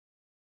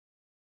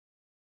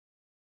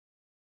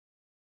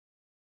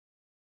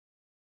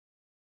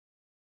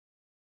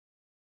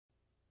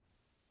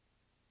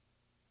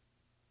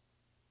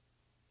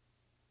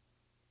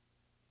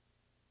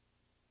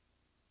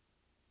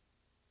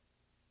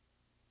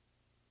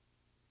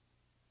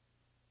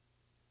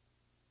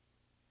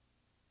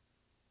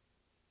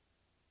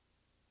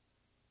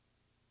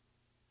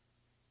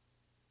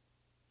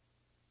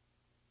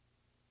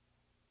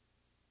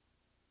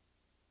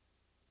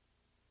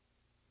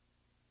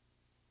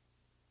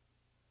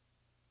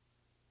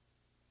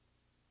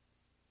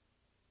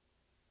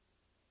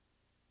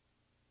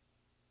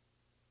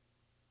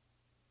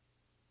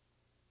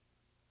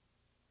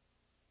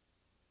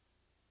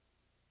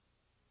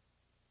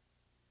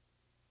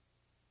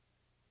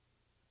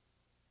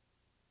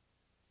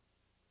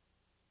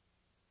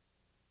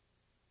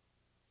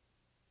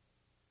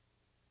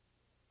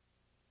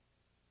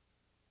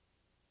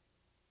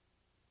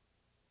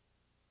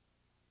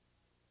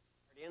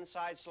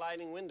inside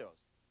sliding windows.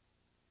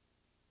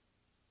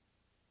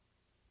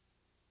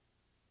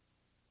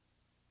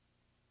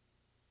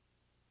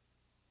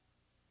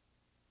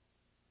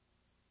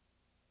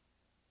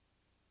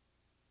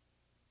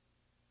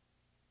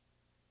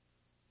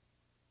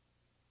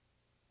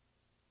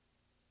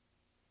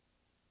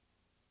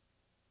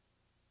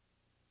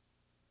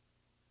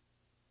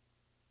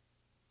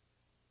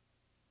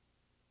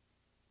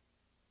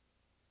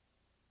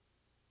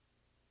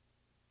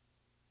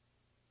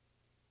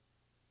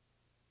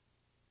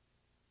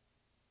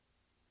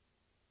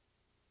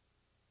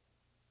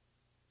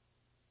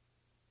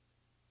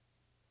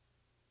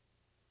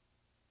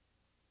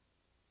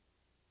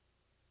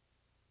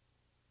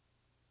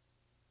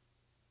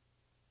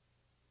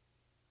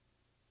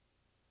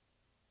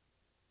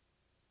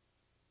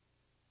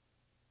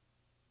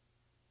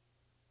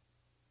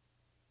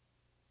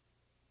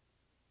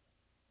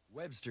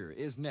 Webster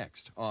is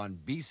next on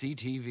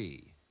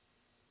BCTV.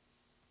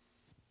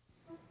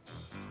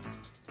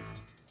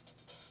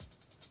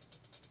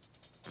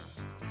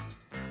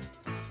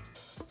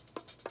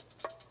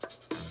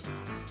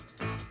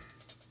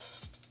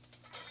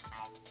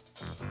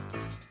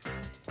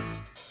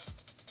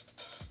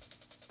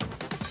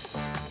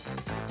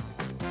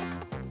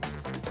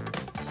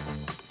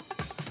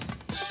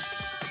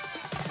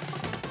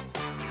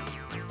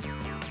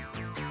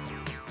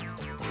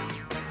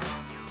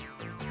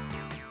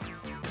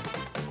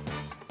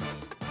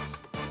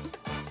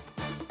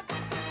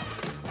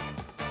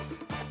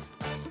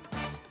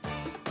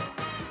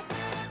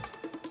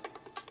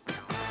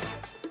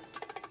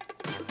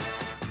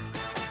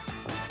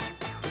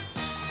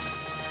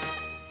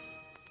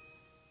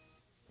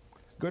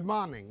 Good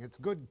morning. It's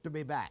good to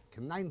be back.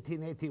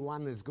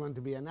 1981 is going to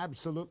be an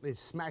absolutely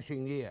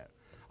smashing year.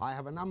 I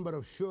have a number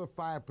of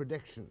surefire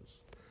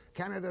predictions.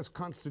 Canada's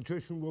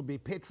constitution will be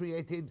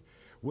patriated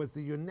with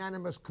the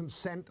unanimous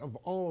consent of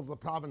all of the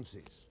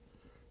provinces.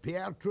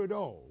 Pierre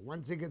Trudeau,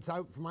 once he gets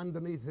out from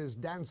underneath his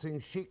dancing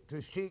chic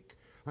to chic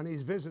on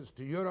his visits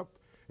to Europe,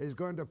 is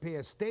going to pay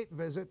a state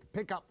visit,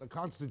 pick up the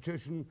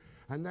constitution,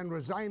 and then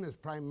resign as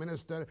Prime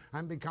Minister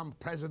and become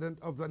President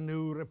of the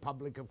new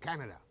Republic of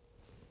Canada.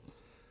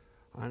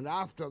 And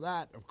after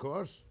that, of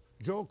course,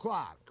 Joe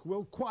Clark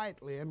will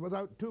quietly and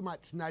without too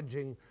much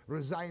nudging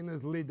resign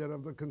as leader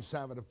of the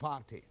Conservative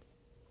Party.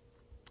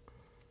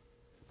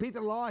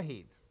 Peter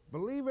Lougheed,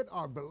 believe it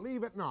or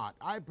believe it not,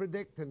 I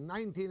predict in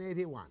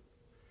 1981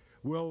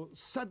 will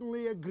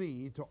suddenly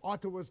agree to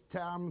Ottawa's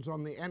terms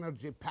on the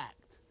Energy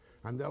Pact,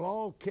 and they'll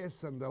all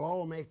kiss and they'll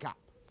all make up.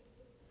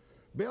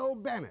 Bill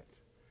Bennett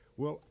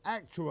will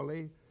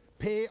actually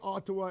pay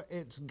Ottawa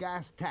its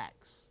gas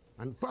tax,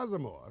 and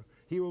furthermore,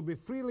 he will be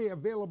freely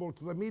available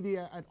to the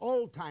media at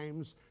all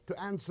times to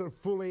answer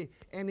fully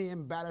any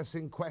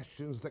embarrassing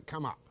questions that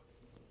come up.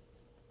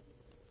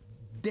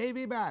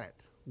 Davy Barrett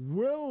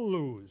will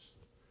lose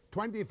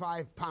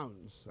 25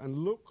 pounds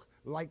and look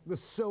like the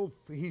sylph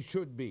he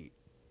should be.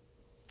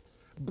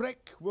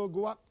 Brick will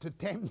go up to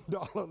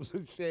 $10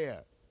 a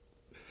share.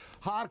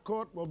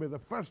 Harcourt will be the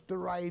first to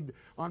ride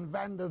on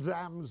Van der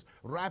Zam's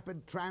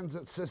rapid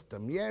transit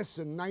system, yes,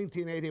 in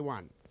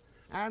 1981.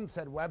 And,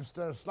 said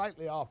Webster,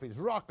 slightly off his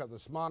rocker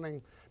this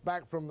morning,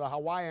 back from the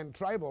Hawaiian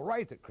tribal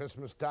rite at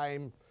Christmas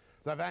time,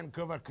 the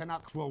Vancouver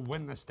Canucks will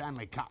win the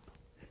Stanley Cup.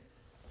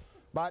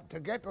 But to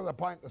get to the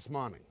point this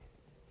morning,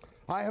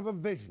 I have a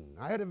vision.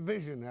 I had a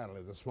vision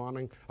early this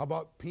morning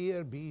about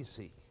Pier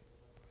BC.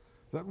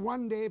 That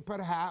one day,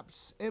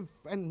 perhaps, if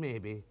and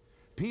maybe,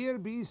 Pier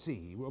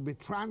BC will be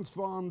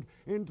transformed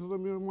into the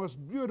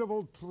most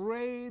beautiful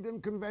trade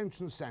and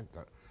convention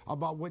center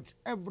about which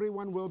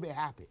everyone will be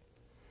happy.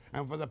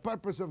 And for the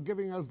purpose of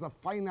giving us the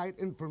finite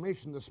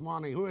information this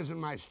morning, who is in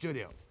my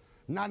studio?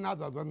 None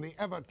other than the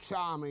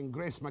ever-charming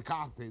Grace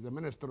McCarthy, the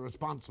minister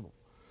responsible.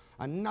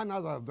 And none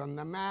other than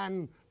the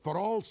man for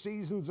all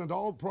seasons and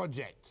all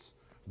projects,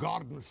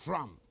 Gordon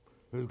Shrum,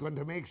 who's going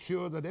to make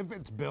sure that if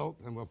it's built,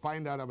 and we'll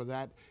find out about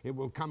that, it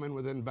will come in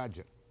within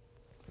budget.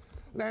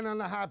 Then on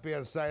the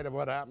happier side of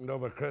what happened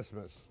over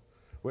Christmas,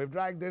 we've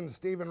dragged in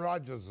Stephen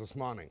Rogers this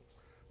morning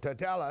to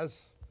tell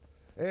us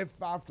if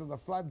after the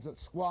floods at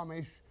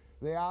Squamish,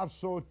 they are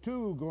so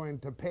too going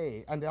to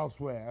pay, and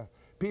elsewhere,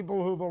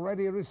 people who've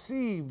already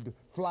received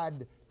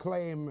flood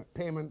claim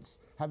payments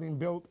having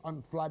built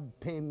on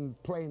flood-pained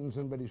plains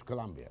in British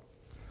Columbia.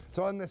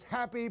 So on this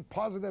happy,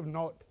 positive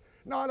note,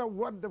 not a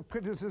word of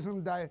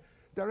criticism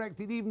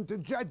directed even to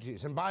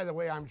judges. And by the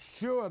way, I'm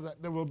sure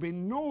that there will be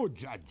no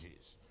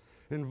judges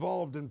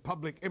involved in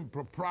public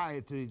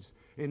improprieties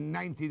in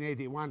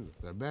 1981.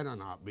 There better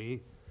not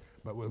be,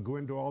 but we'll go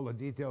into all the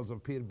details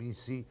of Pier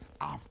BC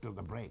after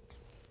the break.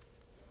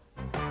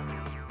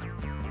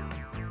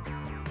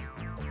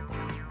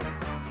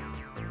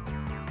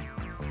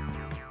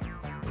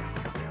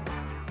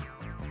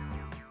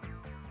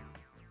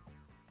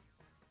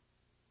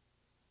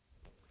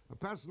 A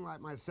person like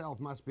myself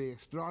must be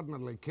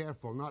extraordinarily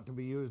careful not to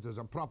be used as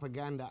a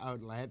propaganda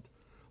outlet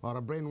or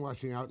a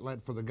brainwashing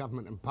outlet for the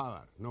government in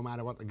power, no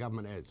matter what the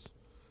government is.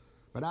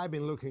 But I've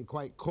been looking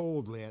quite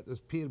coldly at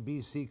this Pier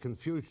BC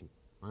confusion.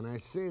 and I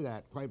say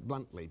that quite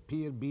bluntly,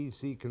 Pier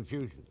BC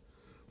confusion.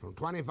 From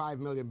 25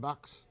 million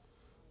bucks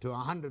to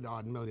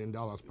 $100-odd million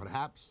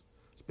perhaps.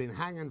 It's been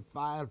hanging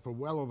fire for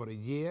well over a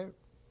year.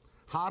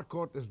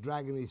 Harcourt is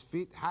dragging his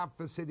feet. Half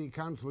the city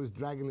council is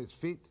dragging its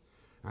feet.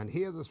 And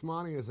here this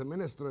morning is the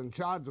minister in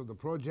charge of the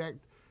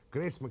project,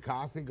 Grace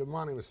McCarthy. Good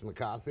morning, Mr.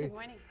 McCarthy. Good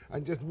morning.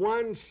 And just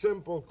one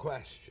simple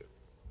question.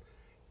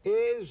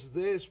 Is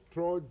this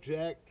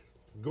project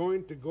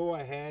going to go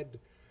ahead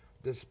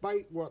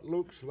despite what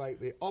looks like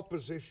the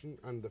opposition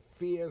and the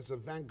fears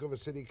of Vancouver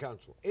City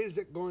Council? Is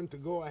it going to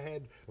go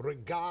ahead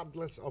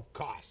regardless of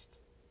cost?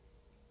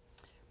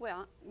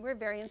 Well, we're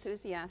very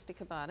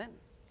enthusiastic about it.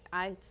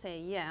 I'd say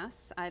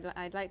yes.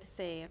 I'd like to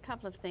say a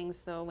couple of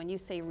things, though. When you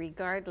say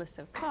regardless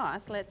of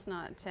cost, let's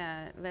not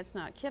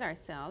kid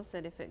ourselves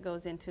that if it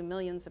goes into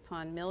millions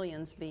upon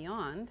millions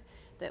beyond,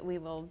 that we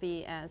will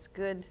be as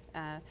good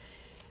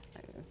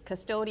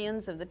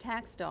custodians of the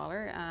tax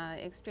dollar,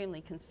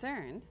 extremely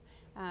concerned.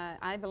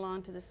 I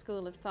belong to the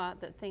school of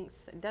thought that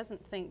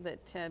doesn't think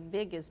that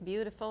big is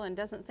beautiful and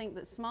doesn't think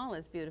that small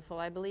is beautiful.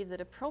 I believe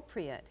that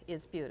appropriate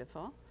is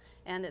beautiful,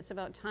 and it's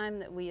about time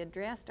that we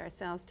addressed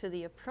ourselves to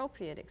the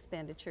appropriate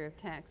expenditure of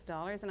tax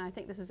dollars, and I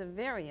think this is a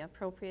very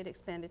appropriate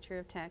expenditure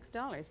of tax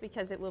dollars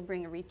because it will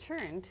bring a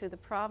return to the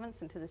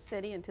province and to the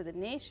city and to the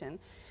nation,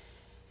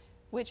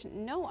 which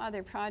no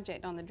other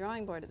project on the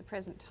drawing board at the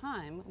present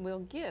time will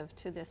give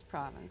to this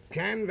province.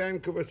 Can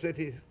Vancouver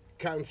City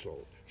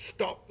Council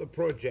stop the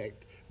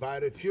project by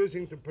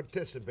refusing to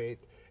participate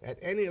at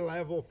any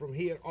level from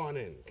here on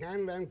in?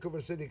 Can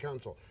Vancouver City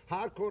Council?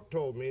 Harcourt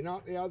told me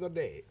not the other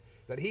day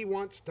that he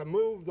wants to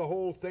move the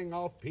whole thing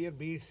off Pier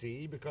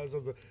BC because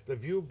of the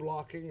view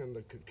blocking and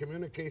the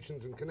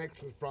communications and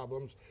connections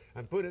problems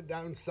and put it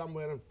down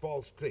somewhere in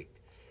Falls Creek.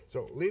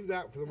 So leave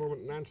that for the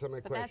moment and answer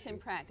my question. But that's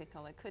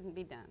impractical. It couldn't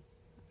be done.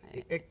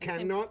 It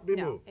cannot be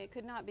moved. No, it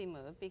could not be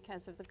moved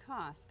because of the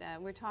cost.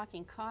 We're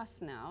talking costs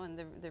now, and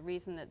the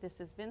reason that this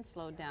has been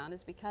slowed down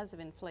is because of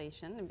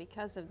inflation and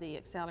because of the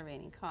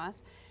accelerating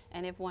costs.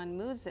 And if one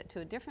moves it to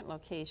a different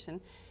location,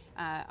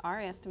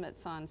 our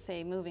estimates on,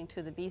 say, moving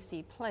to the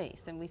BC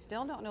Place, and we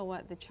still don't know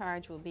what the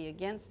charge will be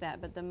against that,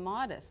 but the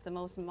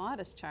most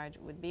modest charge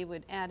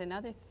would add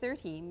another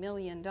 $30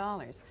 million.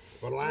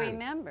 For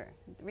land.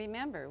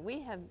 Remember,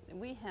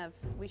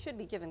 we should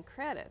be given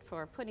credit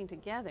for putting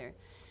together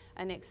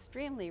an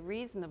extremely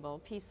reasonable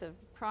piece of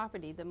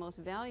property, the most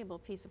valuable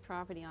piece of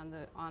property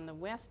on the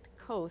west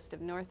coast of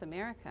North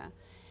America,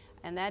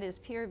 and that is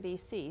Pier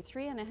BC,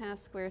 3.5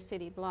 square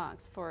city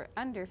blocks for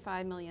under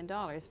 $5 million,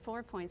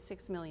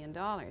 $4.6 million.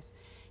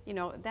 You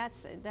know,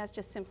 that's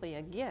just simply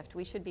a gift.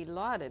 We should be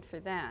lauded for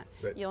that.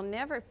 But you'll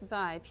never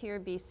buy Pier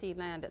BC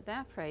land at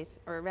that price,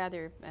 or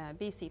rather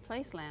BC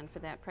Place land for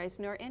that price,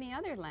 nor any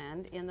other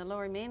land in the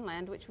Lower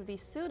Mainland which would be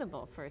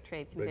suitable for a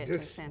trade convention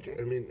center.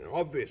 I mean,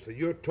 obviously,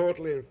 you're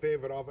totally in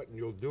favor of it, and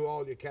you'll do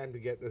all you can to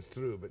get this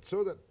through. But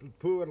so that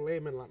poor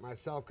laymen like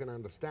myself can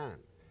understand,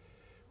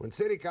 when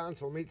City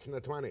Council meets on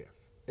the 20th,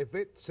 if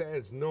it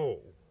says no,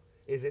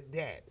 is it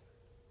dead?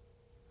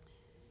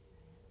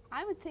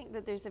 I would think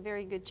that there's a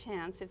very good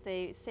chance if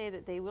they say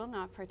that they will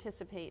not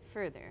participate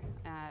further.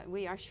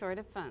 We are short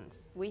of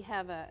funds. We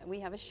have a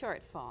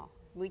shortfall.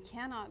 We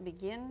cannot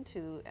begin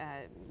to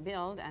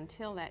build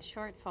until that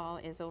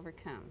shortfall is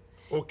overcome.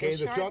 Okay,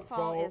 the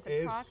shortfall is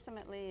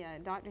approximately,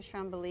 Dr.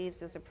 Shrum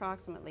believes, is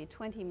approximately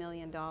 $20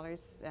 million,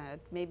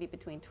 maybe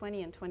between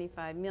 20 and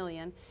 25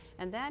 million,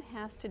 and that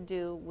has to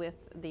do with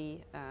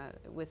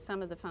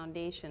some of the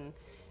foundation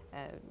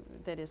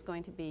that is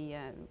going to be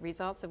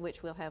results of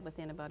which we'll have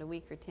within about a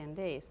week or 10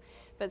 days.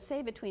 But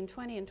say between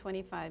 20 and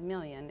 25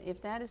 million,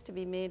 if that is to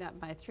be made up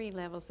by 3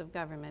 levels of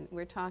government,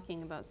 we're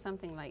talking about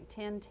something like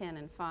 10, 10,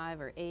 and 5,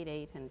 or 8,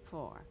 8, and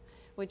 4,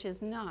 which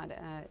is not...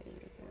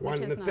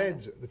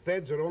 the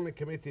feds are only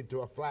committed to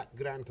a flat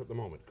grant at the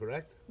moment,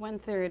 correct?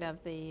 One-third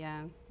of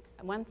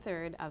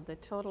the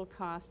total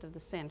cost of the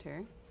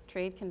center,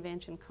 trade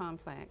convention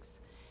complex,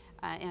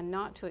 and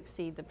not to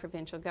exceed the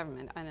provincial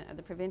government.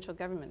 The provincial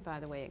government, by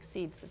the way,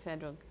 exceeds the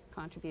federal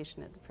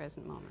contribution at the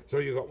present moment. So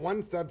you got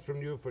 1/3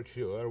 from you for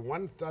sure,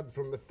 1/3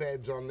 from the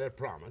feds on their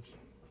promise.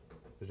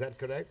 Is that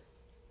correct?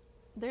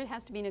 There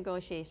has to be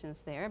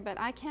negotiations there, but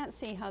I can't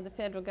see how the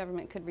federal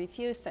government could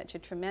refuse such a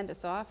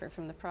tremendous offer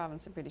from the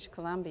province of British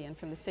Columbia and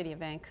from the city of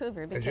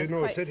Vancouver. As you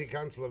know, the City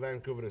Council of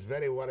Vancouver is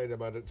very worried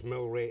about its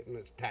mill rate and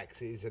its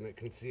taxes, and it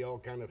can see all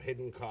kind of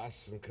hidden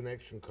costs and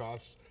connection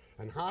costs.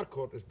 And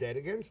Harcourt is dead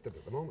against it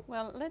at the moment.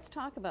 Well, let's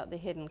talk about the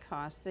hidden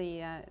costs.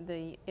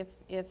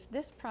 If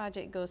this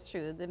project goes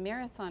through, the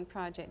Marathon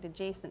project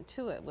adjacent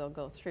to it will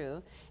go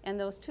through, and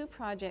those 2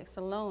 projects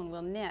alone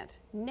will net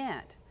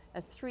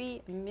a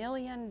 $3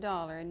 million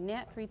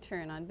net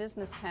return on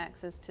business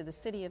taxes to the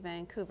city of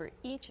Vancouver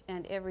each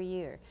and every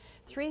year.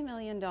 $3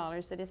 million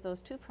that, if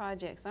those 2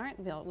 projects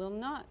aren't built, will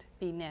not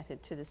be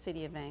netted to the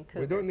city of Vancouver.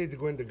 We don't need to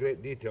go into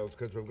great details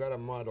because we've got a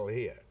model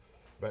here.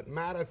 But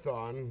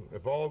Marathon,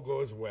 if all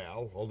goes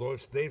well, although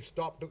they've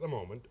stopped at the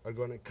moment, are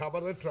going to cover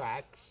the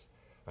tracks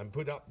and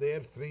put up their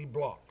 3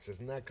 blocks.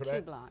 Isn't that correct?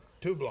 2 blocks.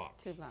 2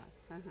 blocks. 2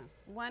 blocks.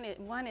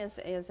 One is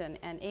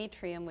an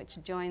atrium which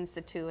joins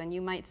the two, and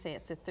you might say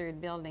it's a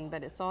third building,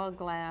 but it's all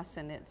glass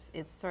and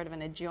it's sort of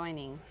an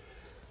adjoining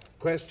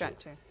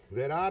structure.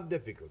 There are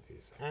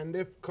difficulties, and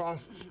if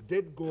costs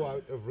did go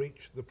out of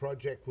reach, the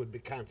project would be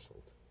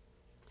cancelled.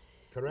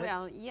 Correct?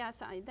 Well,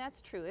 yes,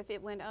 that's true. If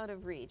it went out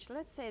of reach,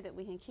 let's say that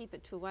we can keep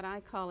it to what I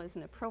call as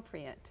an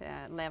appropriate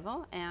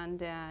level,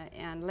 and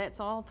let's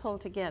all pull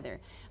together.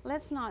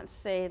 Let's not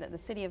say that the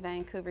City of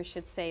Vancouver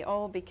should say,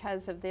 oh,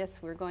 because of this,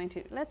 we're going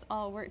to, let's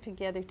all work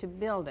together to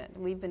build it.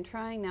 We've been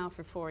trying now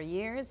for 4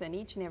 years, and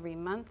each and every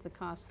month the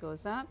cost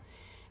goes up,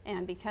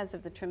 and because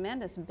of the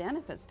tremendous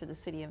benefits to the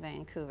City of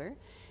Vancouver,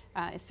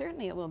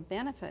 certainly it will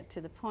benefit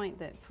to the point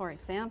that, for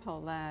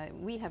example,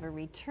 we have a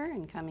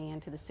return coming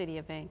into the City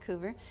of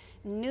Vancouver.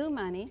 New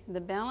money,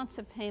 the balance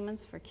of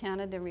payments for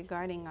Canada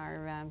regarding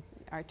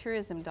our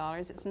tourism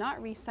dollars, it's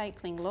not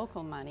recycling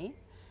local money,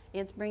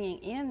 it's bringing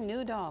in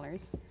new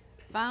dollars,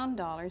 found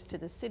dollars to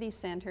the city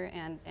centre,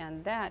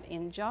 and that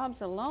in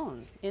jobs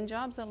alone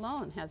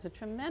has a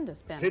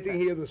tremendous benefit. Sitting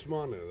here this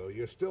morning, though,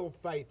 you're still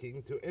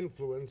fighting to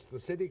influence the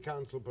City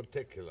Council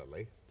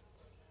particularly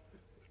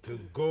to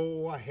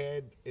go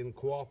ahead in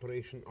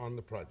cooperation on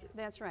the project.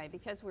 That's right,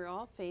 because we're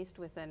all faced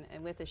with a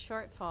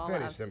shortfall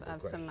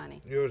of some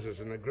money. Yours is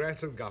an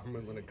aggressive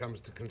government when it comes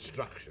to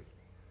construction.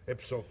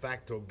 Ipso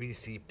facto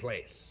BC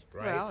Place,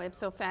 right? Well,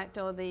 ipso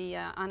facto, the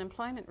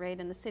unemployment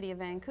rate in the City of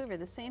Vancouver,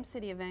 the same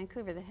City of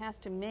Vancouver that has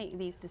to make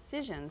these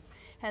decisions,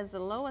 has the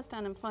lowest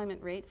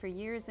unemployment rate for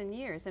years and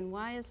years. And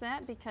why is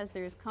that? Because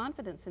there's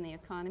confidence in the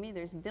economy,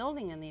 there's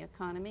building in the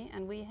economy,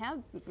 and we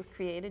have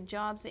created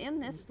jobs in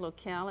this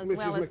locale as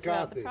well as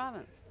throughout the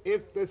province.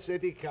 If the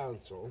City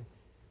Council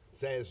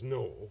says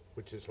no,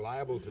 which it's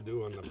liable to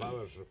do on the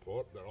Bowers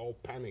report, they're all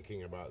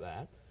panicking about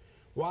that,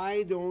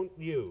 why don't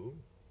you,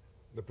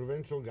 the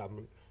provincial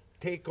government,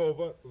 take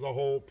over the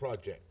whole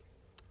project?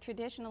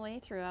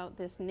 Traditionally, throughout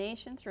this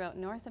nation, throughout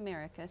North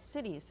America,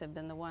 cities have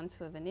been the ones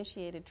who have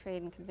initiated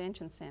trade and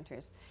convention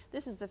centers.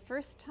 This is the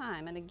first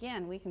time, and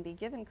again, we can be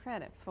given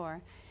credit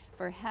for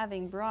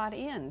having brought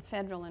in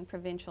federal and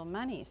provincial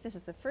monies. This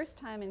is the first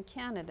time in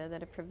Canada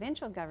that a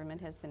provincial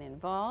government has been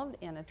involved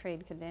in a trade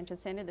and convention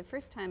center, the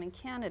first time in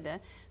Canada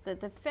that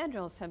the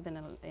federals have been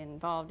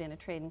involved in a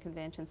trade and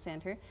convention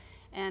center,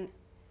 and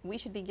we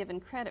should be given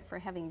credit for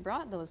having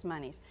brought those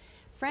monies.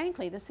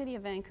 Frankly, the City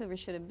of Vancouver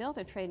should have built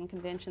a trade and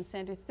convention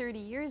center 30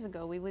 years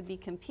ago. We would be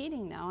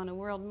competing now on a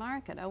world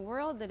market, a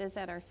world that is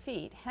at our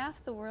feet,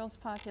 half the world's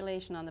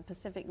population on the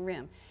Pacific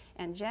Rim.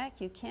 And Jack,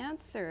 you can't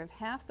serve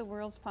half the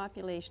world's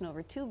population,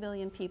 over 2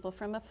 billion people,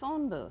 from a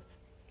phone booth.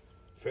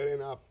 Fair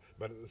enough,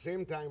 but at the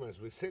same time,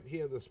 as we sit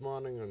here this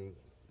morning on,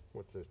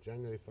 what's this,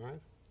 January 5?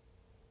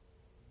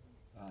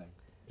 Aye.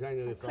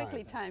 January 5.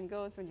 Quickly time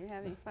goes when you're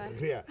having fun.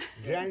 Yeah,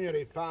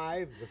 January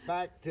 5, the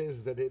fact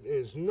is that it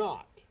is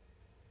not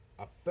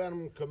a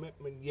firm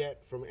commitment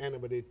yet from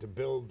anybody to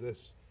build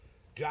this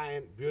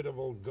giant,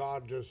 beautiful,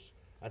 gorgeous,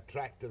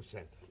 attractive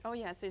centre. Oh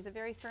yes, there's a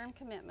very firm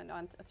commitment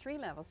on 3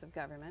 levels of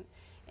government,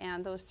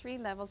 and those 3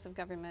 levels of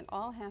government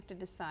all have to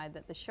decide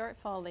that the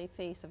shortfall they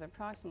face of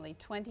approximately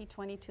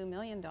 $22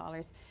 million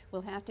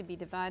will have to be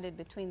divided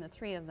between the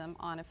 3 of them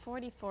on a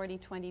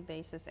 40-40-20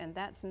 basis, and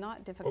that's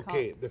not difficult.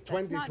 Okay, the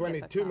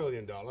 $22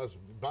 million,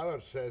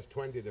 Bowers says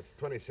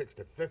 26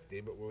 to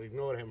 50, but we'll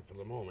ignore him for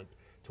the moment.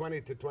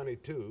 20 to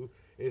 22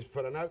 is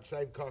for an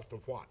outside cost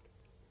of what?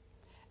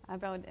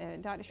 About,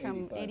 Dr.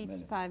 Shrum,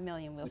 85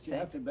 million, we'll but say. You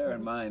have to bear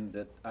in mind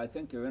that I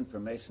think your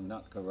information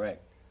not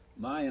correct.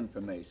 My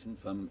information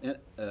from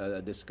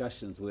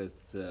discussions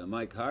with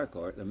Mike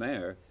Harcourt, the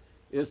mayor,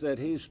 is that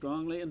he's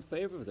strongly in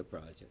favor of the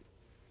project.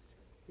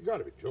 You got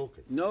to be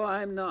joking. No,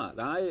 I'm not.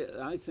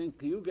 I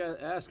think you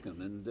ask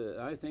him, and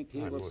I think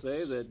he will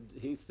say that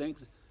he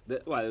thinks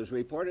that, well, it was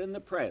reported in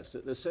the press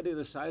that the city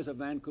the size of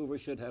Vancouver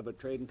should have a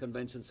trade and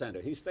convention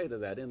center. He stated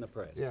that in the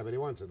press. Yeah, but he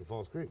wants it in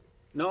False Creek.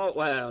 No,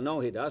 well, no,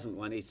 he doesn't.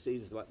 When he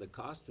sees what the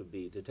cost would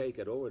be to take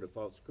it over to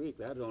False Creek,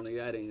 that's only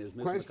adding, as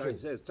Ms. McCarthy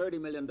says,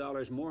 $30 million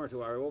more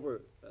to our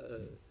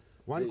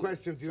One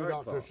question to you,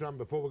 shortfall. Dr. Shrum,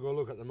 before we go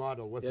look at the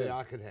model with the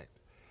architect.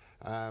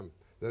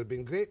 There have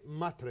been great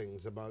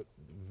mutterings about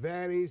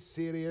very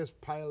serious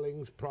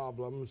pilings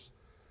problems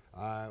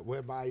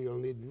whereby you'll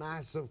need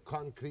massive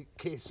concrete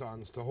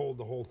caissons to hold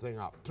the whole thing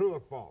up. True or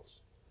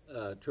false?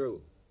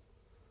 True.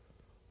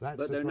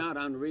 But they're not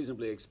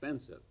unreasonably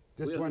expensive.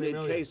 We'll need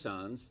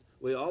caissons.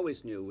 We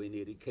always knew we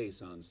needed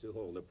caissons to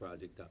hold the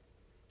project up.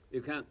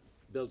 You can't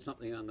build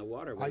something on the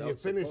water without support. Are you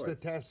finished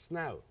support. the tests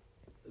now?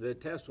 The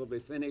test will be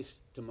finished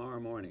tomorrow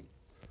morning.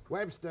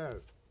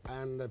 Webster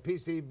and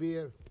PC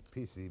Beer,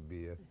 Pier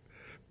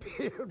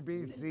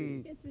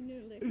BC. It's a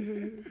new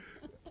liquor.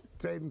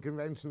 Trade and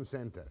Convention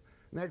Centre.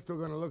 Next, we're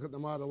going to look at the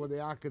model with the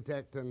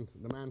architect and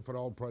the man for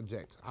all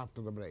projects after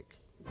the break.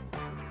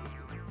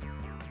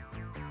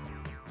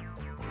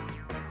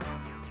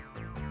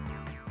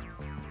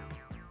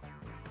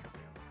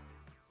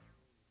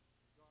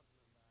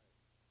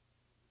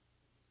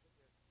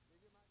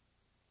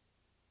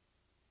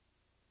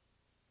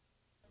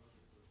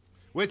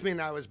 With me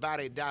now is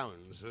Barry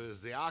Downs, who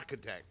is the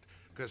architect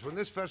Because when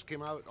this first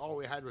came out, all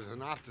we had was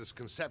an artist's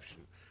conception.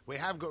 We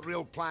have got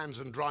real plans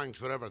and drawings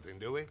for everything,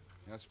 do we?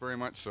 Yes, very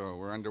much so.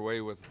 We're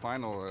underway with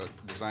final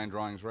design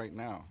drawings right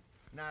now.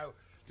 Now,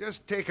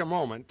 just take a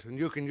moment, and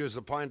you can use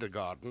the pointer,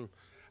 Gordon,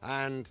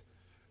 and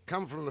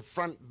come from the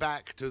front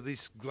back to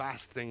these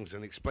glass things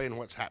and explain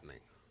what's happening.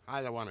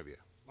 Either one of you.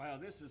 Well,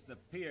 this is the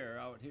pier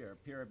out here,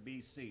 Pier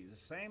BC. The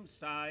same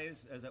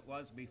size as it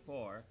was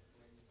before,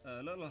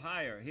 a little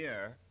higher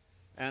here.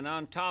 And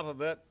on top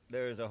of it,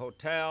 there's a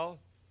hotel,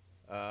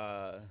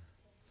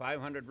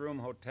 500-room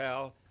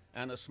hotel,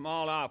 and a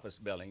small office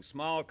building,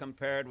 small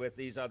compared with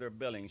these other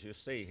buildings you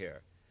see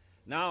here.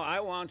 Now,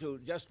 I want to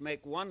just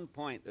make one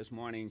point this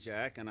morning,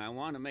 Jack, and I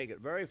want to make it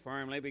very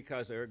firmly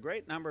because there are a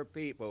great number of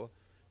people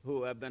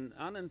who have been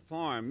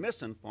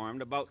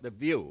misinformed about the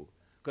view.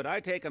 Could I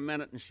take a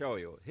minute and show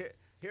you?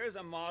 Here's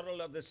a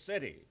model of the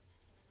city.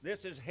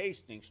 This is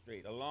Hastings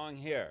Street along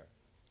here.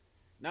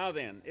 Now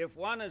then, if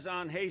one is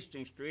on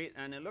Hastings Street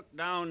and you look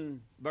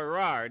down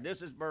Burrard,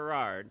 this is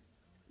Burrard,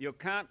 you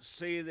can't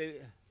see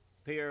the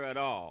pier at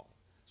all.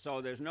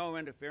 So there's no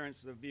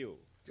interference with the view.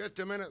 Just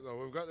a minute,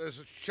 though. We've got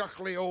this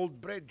shuckly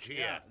old bridge here.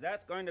 Yeah,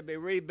 that's going to be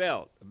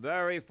rebuilt. A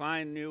very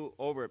fine new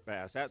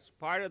overpass. That's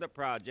part of the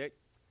project.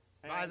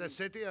 By the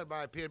city or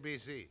by Pier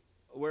BC?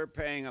 We're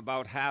paying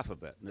about half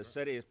of it. The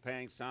city is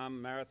paying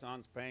some,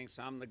 Marathon's paying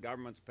some, the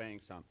government's paying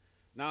some.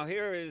 Now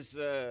here's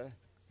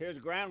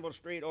Granville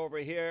Street over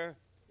here.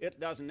 It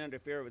doesn't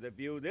interfere with the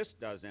view. This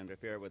does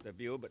interfere with the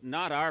view, but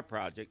not our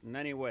project in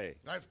any way.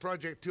 That's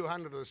Project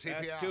 200 of the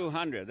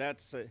CPR.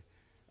 That's 200.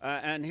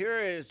 And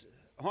here is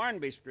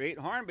Hornby Street.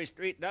 Hornby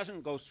Street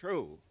doesn't go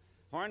through.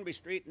 Hornby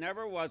Street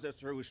never was a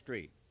through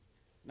street.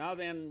 Now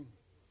then,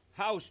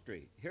 House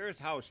Street. Here's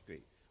House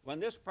Street. When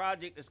this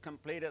project is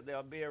completed,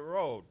 there'll be a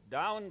road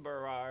down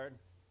Burrard,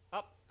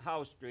 up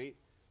House Street,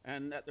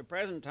 and at the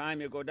present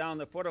time, you go down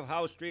the foot of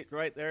House Street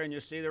right there and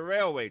you see the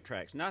railway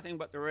tracks, nothing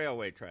but the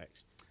railway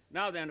tracks.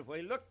 Now then, if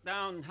we look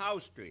down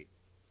House Street,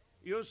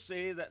 you'll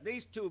see that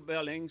these two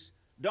buildings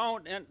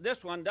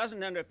this one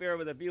doesn't interfere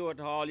with the view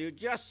at all. You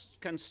just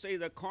can see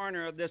the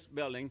corner of this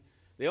building.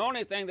 The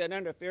only thing that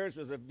interferes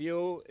with the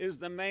view is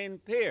the main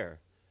pier,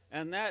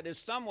 and that is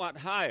somewhat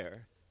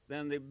higher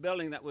than the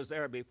building that was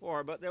there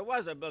before, but there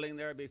was a building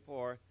there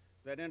before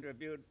that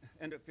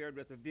interfered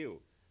with the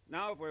view.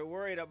 Now, if we're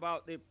worried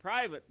about the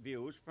private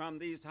views from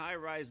these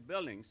high-rise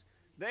buildings,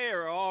 they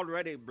are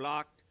already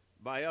blocked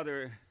by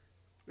other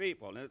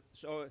people.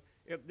 So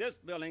if this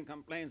building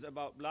complains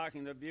about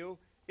blocking the view,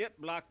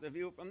 it blocked the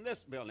view from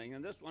this building,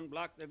 and this one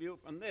blocked the view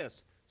from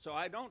this. So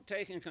I don't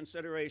take in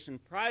consideration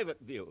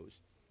private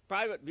views.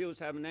 Private views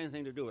haven't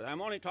anything to do with it.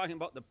 I'm only talking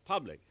about the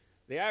public.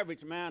 The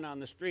average man on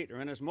the street or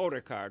in his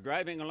motor car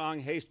driving along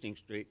Hastings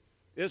Street,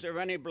 is there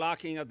any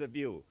blocking of the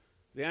view?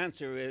 The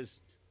answer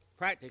is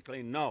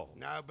practically no.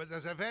 No, but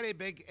there's a very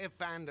big if,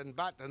 and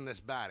but in this,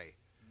 Barry.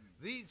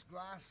 These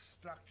glass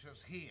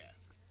structures here,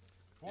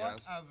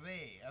 what are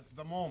they at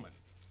the moment?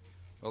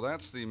 Well,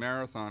 that's the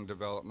Marathon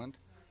development,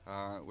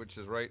 which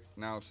is right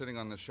now sitting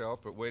on the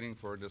shelf but waiting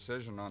for a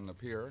decision on the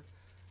pier.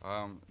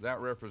 That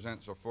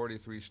represents a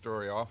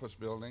 43-story office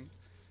building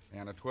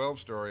and a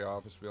 12-story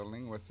office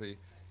building with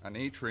an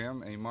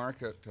atrium, a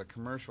market, a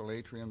commercial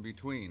atrium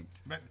between.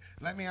 But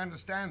let me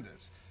understand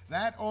this.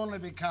 That only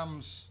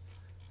becomes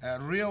a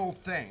real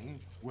thing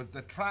with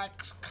the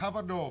tracks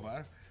covered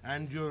over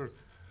and your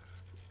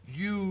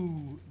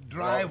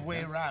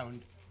driveway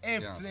round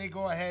if they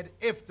go ahead,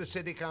 if the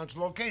city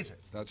council okays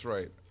it. That's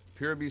right.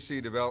 Pier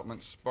BC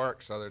development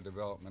sparks other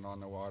development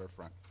on the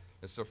waterfront.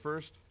 It's the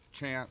first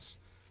chance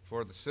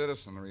for the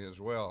citizenry as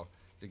well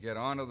to get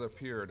onto the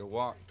pier, to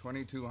walk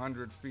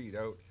 2,200 feet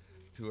out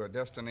to a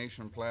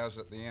destination plaza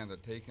at the end, to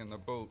take in the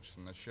boats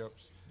and the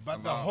ships.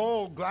 But the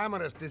whole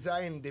glamorous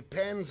design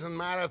depends on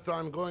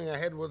Marathon going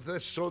ahead with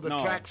this so the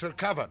tracks are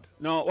covered.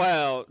 No,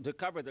 well, to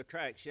cover the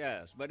tracks,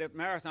 yes. But if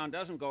Marathon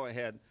doesn't go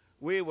ahead,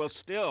 we will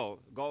still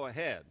go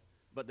ahead,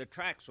 but the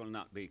tracks will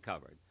not be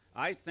covered.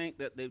 I think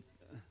that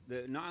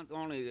not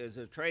only is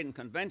a trade and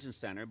convention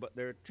center, but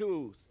there are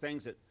two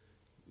things that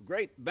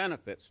great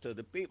benefits to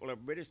the people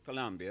of British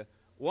Columbia.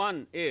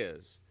 One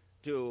is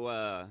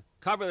to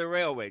cover the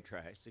railway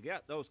tracks, to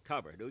get those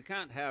covered. We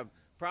can't have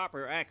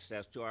proper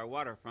access to our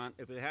waterfront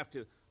if we have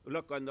to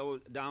look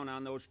on down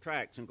on those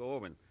tracks and go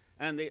over them.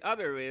 And the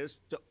other is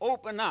to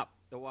open up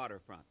the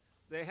waterfront.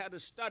 They had a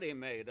study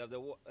made of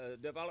the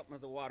development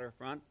of the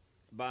waterfront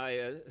by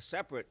a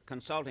separate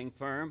consulting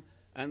firm,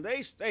 and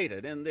they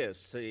stated in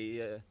this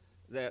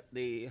that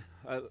the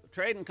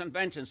Trade and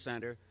Convention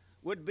Center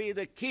would be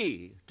the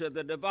key to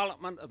the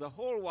development of the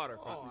whole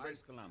waterfront in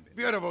British Columbia.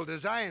 Beautiful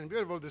design,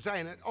 beautiful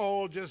design. It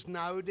all just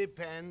now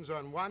depends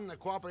on, one, the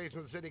cooperation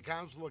of the City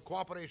Council, the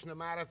cooperation of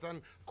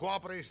Marathon,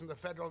 cooperation of the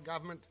federal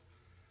government,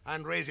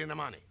 and raising the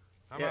money.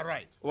 Am I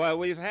right? Well,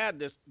 we've had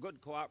this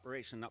good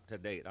cooperation up to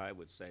date, I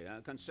would say,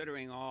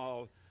 considering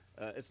all,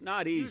 it's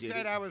not easy. You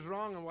said I was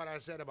wrong in what I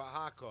said about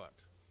Harcourt.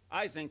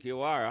 I think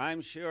you are.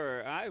 I'm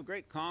sure. I have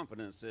great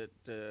confidence that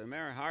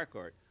Mayor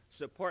Harcourt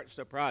supports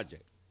the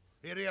project.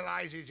 He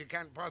realizes you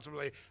can't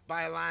possibly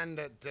buy land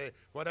at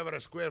whatever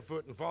a square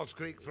foot in Falls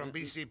Creek from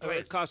BC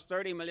Place. It costs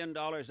 $30 million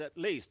at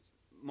least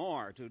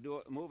more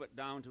to move it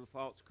down to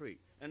Falls Creek.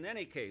 In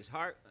any case,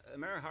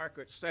 Mayor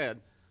Harcourt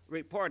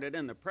reported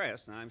in the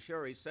press, and I'm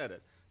sure he said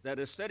it, that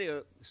a city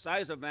the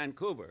size of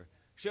Vancouver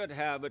should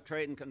have a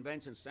trade and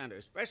convention center,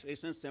 especially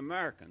since the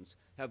Americans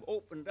have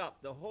opened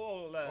up the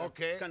whole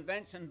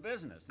convention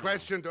business.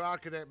 Question to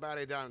Architect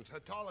Barry Downs. How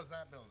tall is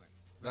that building?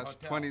 That's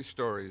 20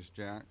 stories,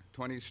 Jack.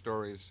 20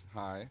 stories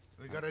high.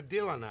 We got a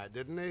deal on that,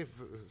 didn't they?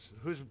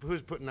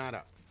 Who's putting that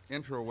up?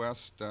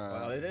 Intra-West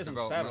Well, it isn't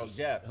settled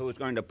yet who's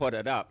going to put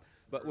it up,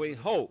 but we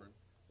hope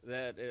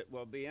that it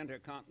will be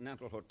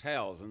Intercontinental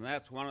Hotels, and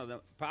that's one of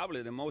the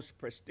probably the most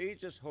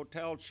prestigious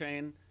hotel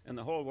chain in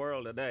the whole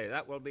world today.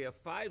 That will be a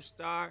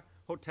 5-star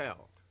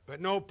hotel. But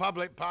no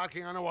public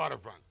parking on the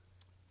waterfront.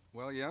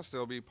 Well, yes,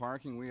 there'll be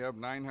parking. We have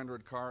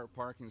 900 car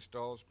parking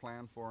stalls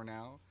planned for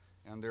now,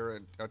 and there are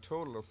a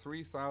total of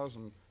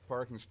 3,000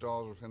 parking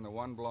stalls within the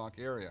one-block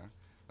area,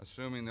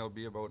 assuming there'll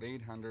be about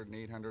 800 and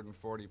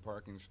 840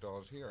 parking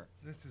stalls here.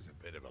 This is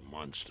a bit of a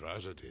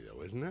monstrosity,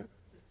 though, isn't it?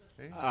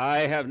 I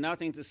have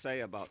nothing to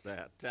say about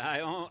that.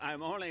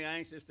 I'm only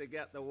anxious to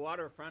get the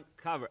waterfront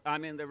covered. I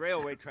mean, the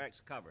railway tracks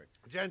covered.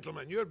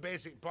 Gentlemen, your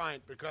basic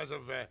point, because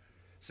of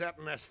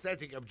certain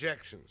aesthetic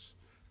objections.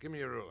 Give me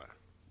your ruler.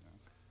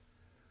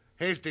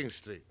 Hastings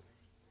Street,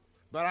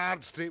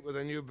 Burrard Street with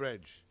a new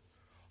bridge,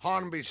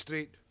 Hornby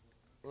Street.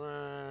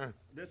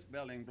 This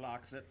building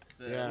blocks it.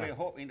 We're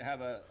hoping to have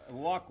a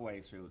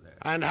walkway through there.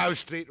 And House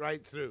Street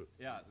right through.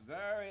 Yeah,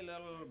 very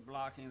little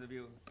blocking the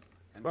view.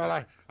 Well,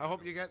 I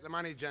hope you get the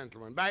money,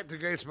 gentlemen. Back to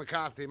Grace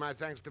McCarthy. My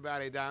thanks to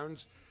Barry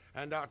Downs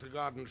and Dr.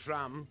 Gordon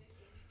Shrum.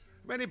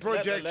 Many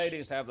projects. Let the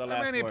ladies have the last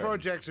How many word.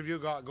 projects have you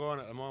got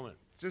going at the moment?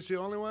 Is this the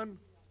only one?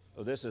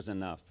 Oh, this is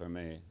enough for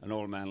me, an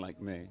old man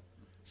like me.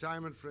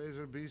 Simon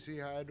Fraser,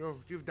 BC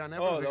Hydro. You've done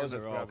everything. Oh, those in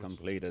are this all province.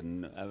 completed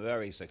and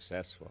very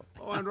successful.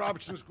 Oh, and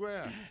Robson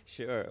Square.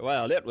 Sure.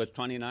 Well, it was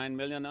 29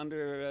 million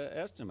under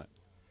estimate.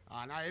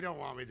 Oh, now you don't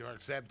want me to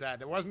accept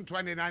that. It wasn't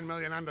 29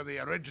 million under the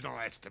original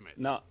estimate.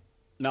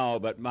 No,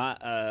 but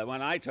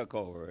when I took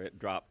over, it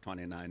dropped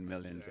 29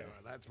 million. Yeah,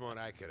 well, that's more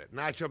accurate. And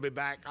I shall be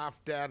back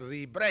after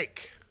the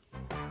break.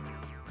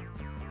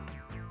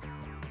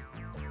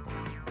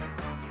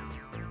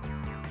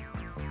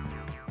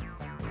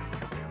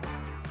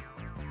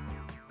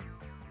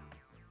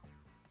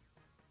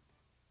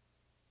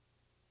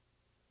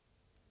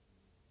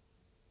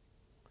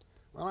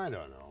 Well, I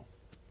don't know.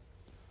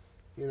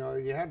 You know,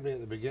 you had me at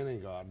the beginning,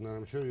 Gordon, and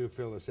I'm sure you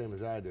feel the same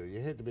as I do. You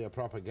hate to be a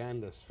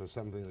propagandist for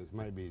something that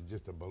might be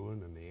just a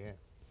balloon in the air.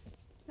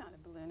 It's not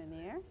a balloon in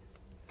the air.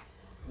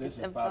 This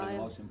It's is probably the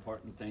most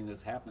important thing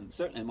that's happened.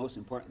 Certainly the most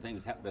important thing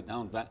that's happened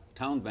to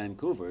town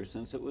Vancouver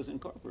since it was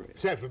incorporated.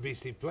 Except for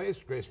BC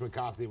Place, Grace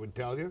McCarthy would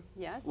tell you.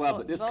 Yes. Well,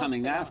 but this both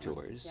coming developments,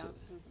 afterwards.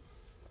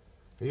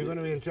 yeah. Are you going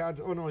to be in charge?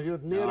 Oh, no, you're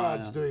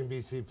Nerod's doing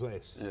BC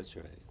Place. That's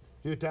right.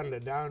 You turned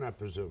it down, I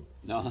presume.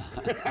 No.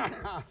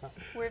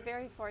 We're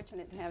very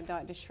fortunate to have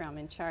Dr. Shrum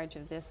in charge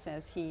of this,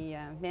 as he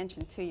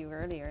mentioned to you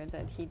earlier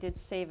that he did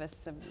save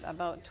us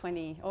about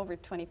over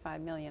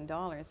 $25 million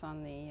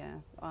on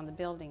the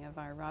building of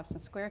our Robson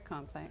Square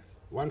complex.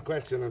 One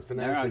question on Nerod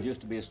finances. used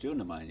to be a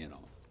student of mine, you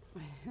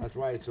know. That's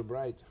why it's so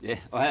bright. Yeah,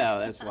 well,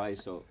 that's why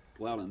he's so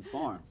well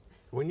informed.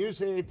 When you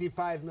say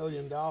 $85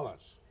 million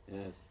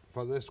Yes,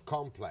 for this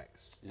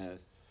complex,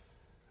 yes,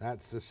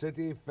 that's the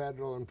city,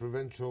 federal, and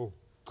provincial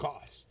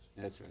cost.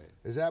 that's right.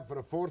 Is that for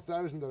a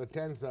 4,000 or a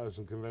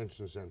 10,000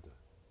 convention center?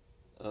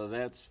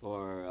 That's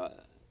for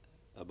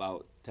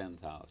about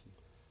 10,000.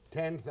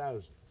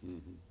 10,000.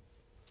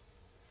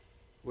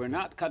 We're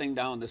not cutting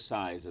down the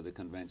size of the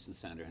convention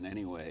center in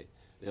any way.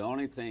 The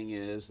only thing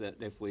is that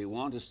if we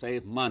want to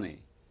save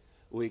money,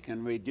 we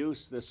can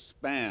reduce the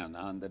span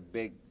on the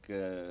big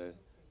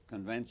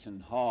convention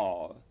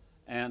hall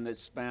and the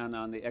span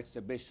on the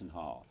exhibition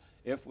hall.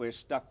 If we're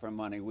stuck for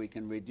money, we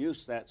can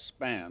reduce that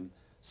span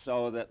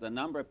so that the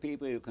number of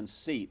people you can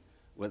seat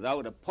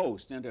without a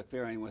post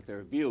interfering with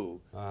their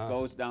view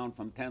goes down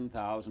from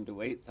 10,000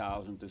 to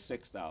 8,000 to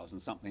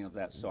 6,000, something of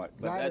that sort.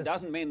 But that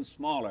doesn't mean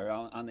smaller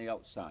on the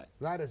outside.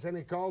 Gladys,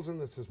 any calls on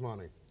this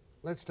morning?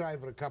 Let's try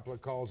for a couple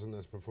of calls on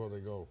this before they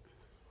go.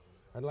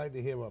 I'd like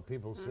to hear what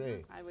people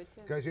say. I would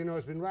too. Because, you know,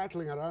 it's been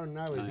rattling around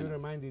now, as you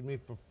reminded me,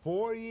 for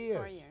 4 years.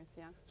 4 years,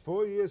 yeah.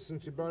 4 years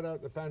since you brought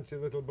out the fancy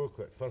little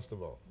booklet, first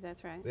of all.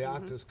 That's right. The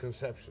Artist's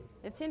Conception.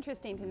 It's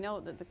interesting to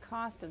note that the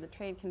cost of the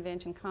trade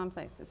convention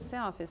complex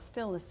itself is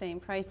still the same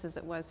price as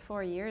it was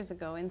 4 years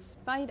ago, in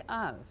spite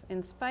of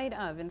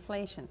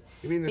inflation.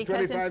 You mean the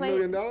Because $25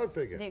 million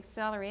figure? The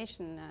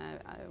acceleration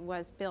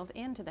was built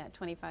into that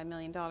 $25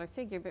 million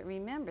figure, but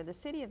remember, the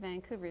city of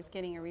Vancouver is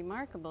getting a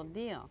remarkable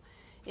deal.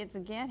 It's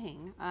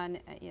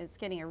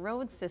getting a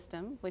road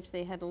system, which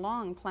they had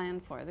long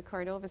planned for, the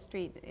Cordova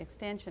Street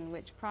extension,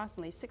 which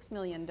approximately $6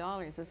 million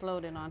is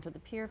loaded onto the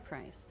pier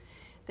price.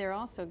 they're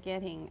also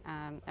getting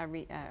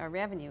a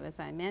revenue, as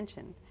I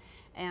mentioned.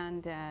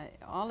 And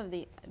all of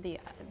the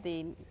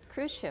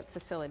cruise ship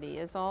facility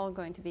is all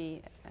going to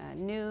be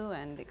new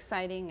and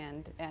exciting,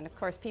 and of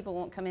course people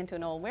won't come into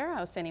an old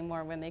warehouse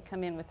anymore when they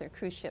come in with their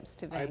cruise ships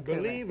to Vancouver. I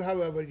believe,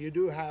 however, you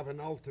do have an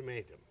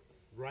ultimatum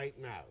right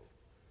now,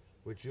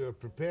 which you're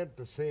prepared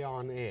to say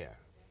on air,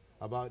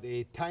 about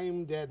a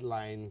time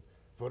deadline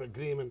for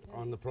agreement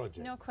on the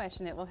project. No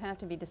question, it will have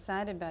to be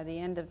decided by the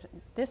end of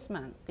this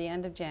month, the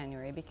end of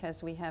January,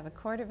 because we have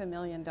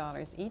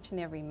 $250,000 each and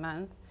every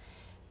month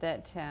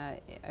that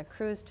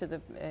accrues to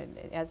the,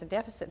 as a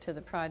deficit to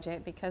the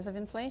project because of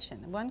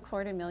inflation,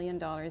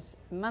 $250,000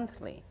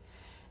 monthly.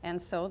 And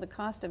so the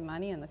cost of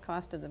money and the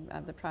cost of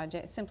the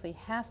project simply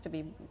has to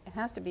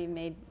be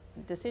made,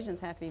 decisions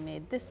have to be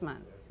made this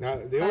month. Now,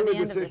 the only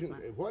decision,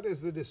 what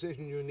is the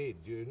decision you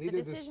need? Do you need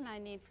the decision I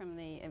need from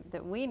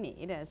that we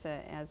need as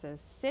a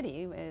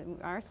city,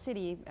 our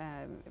city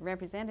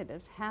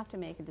representatives have to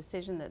make a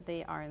decision that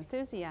they are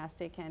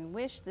enthusiastic and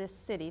wish this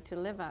city to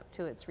live up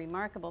to its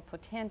remarkable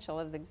potential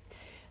of the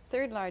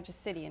third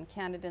largest city in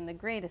Canada and the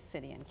greatest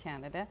city in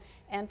Canada,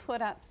 and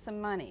put up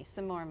some money,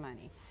 some more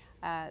money.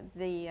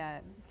 The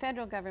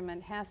federal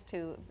government has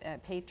to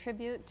pay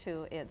tribute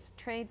to its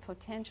trade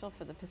potential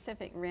for the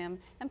Pacific Rim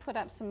and put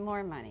up some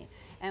more money.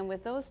 And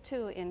with those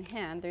two in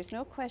hand, there's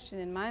no question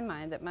in my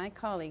mind that my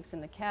colleagues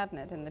in the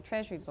Cabinet and the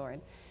Treasury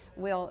Board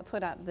will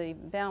put up the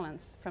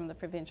balance from the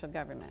provincial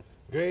government.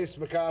 Grace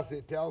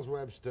McCarthy tells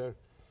Webster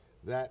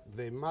that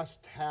they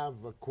must have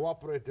a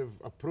cooperative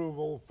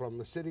approval from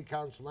the City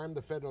Council and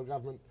the federal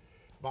government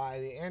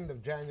by the end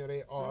of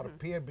January, or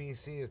Pier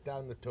BC is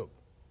down the tube.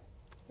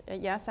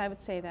 Yes, I would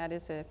say that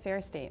is a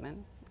fair statement,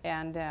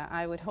 and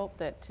I would hope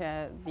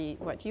that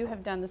what you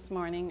have done this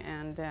morning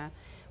and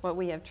what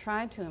we have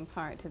tried to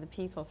impart to the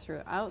people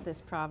throughout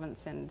this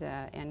province and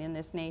in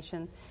this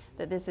nation,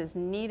 that this is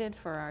needed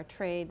for our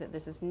trade, that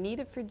this is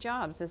needed for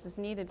jobs, this is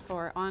needed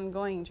for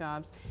ongoing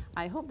jobs.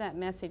 I hope that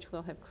message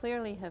will have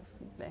clearly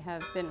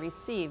have been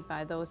received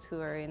by those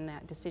who are in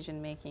that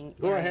decision-making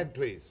Go area. ahead,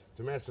 please,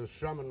 to Messrs.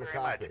 Shrum and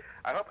McCarthy.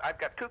 I hope I've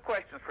got two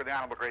questions for the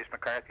Honourable Grace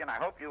McCarthy, and I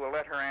hope you will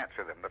let her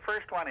answer them. The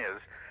first one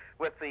is,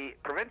 with the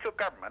provincial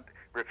government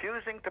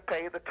refusing to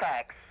pay the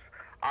tax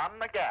on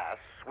the gas,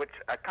 which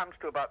comes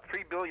to about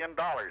 $3 billion,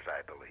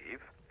 I believe,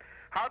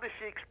 how does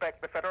she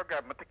expect the federal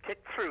government to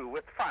kick through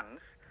with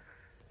funds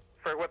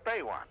for what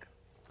they want?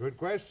 Good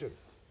question.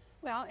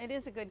 Well, it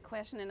is a good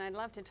question, and I'd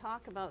love to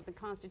talk about the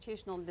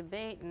constitutional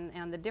debate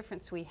and the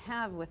difference we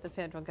have with the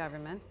federal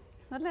government.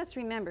 But let's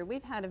remember,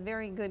 we've had a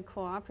very good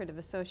cooperative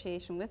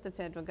association with the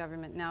federal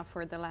government now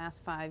for the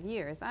last 5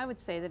 years. I would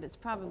say that it's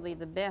probably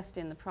the best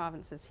in the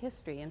province's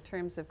history in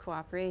terms of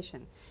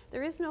cooperation.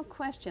 There is no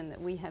question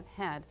that we have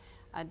had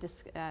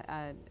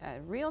a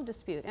real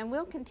dispute, and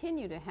will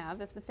continue to have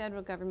if the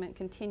federal government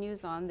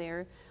continues on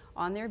their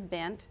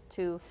bent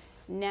to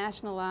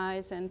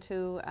nationalize and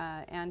to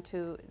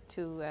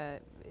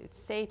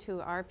say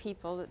to our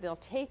people that they'll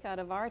take out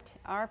of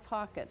our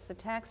pockets the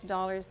tax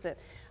dollars that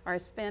are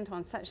spent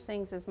on such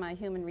things as my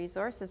Human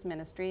Resources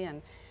Ministry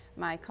and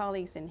my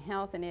colleagues in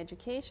health and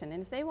education.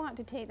 And if they want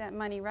to take that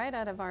money right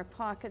out of our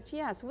pockets,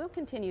 yes, we'll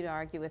continue to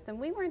argue with them.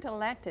 We weren't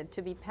elected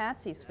to be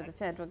patsies for the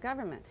federal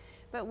government,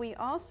 but we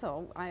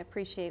also, I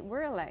appreciate,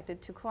 we're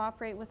elected to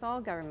cooperate with all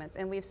governments,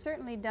 and we've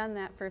certainly done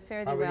that for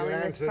fairly well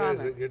in this province. Your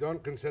answer is that you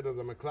don't consider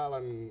the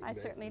McClellan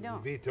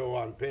veto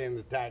on paying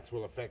the tax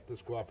will affect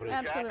this cooperation?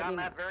 Absolutely. Jack, on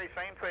that very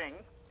same thing.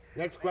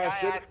 Next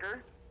question. May I ask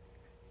her?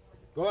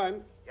 Go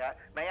on. Yeah.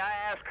 May I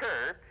ask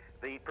her?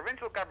 The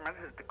provincial government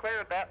has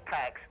declared that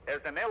tax as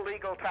an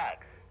illegal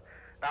tax.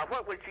 Now,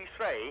 what would she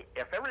say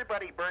if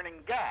everybody burning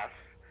gas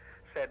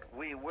said,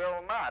 we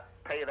will not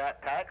pay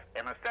that tax,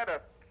 and instead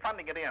of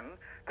funding it in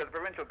to the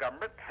provincial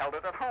government, held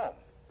it at home?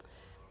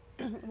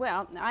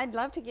 Well, I'd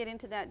love to get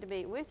into that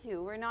debate with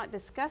you. We're not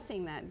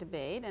discussing that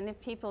debate, and if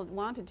people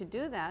wanted to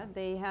do that,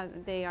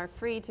 they are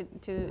free to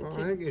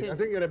I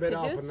think you're a bit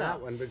off on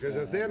that one, because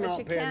if they're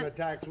not paying the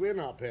tax, we're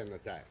not paying the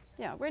tax.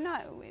 Yeah, we're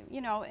not, you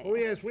know. Oh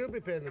yes, we'll be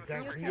paying the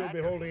tax, and you'll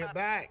be holding it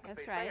back.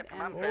 That's right.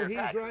 Oh, he's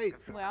right.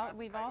 Well,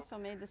 we've also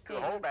made the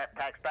statement. He'll hold that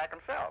tax back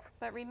himself.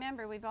 But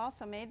remember, we've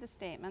also made the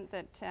statement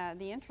that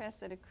the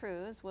interest that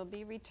accrues will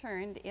be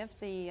returned if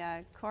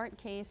the court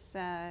case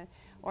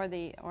or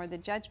the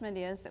judgment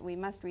is that we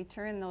must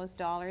return those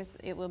dollars.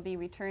 It will be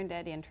returned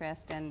at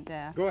interest, and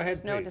Go ahead,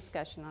 there's no please.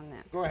 discussion on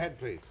that. Go ahead,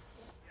 please.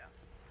 Yeah.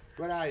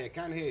 What are you?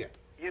 Can't hear you.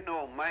 You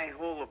know, my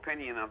whole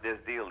opinion of this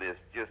deal is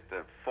just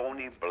a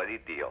phony, bloody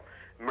deal.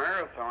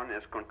 Marathon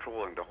is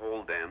controlling the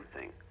whole damn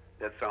thing.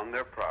 That's on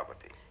their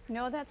property.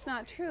 No, that's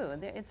not true.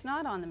 It's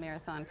not on the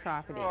Marathon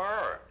property.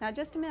 Sure. Now,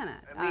 just a minute.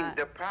 I mean,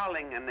 the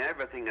piling and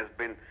everything has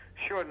been,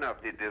 sure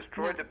enough, they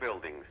destroyed the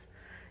buildings.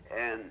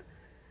 And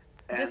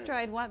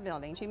destroyed what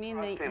buildings? You mean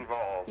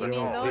involved. You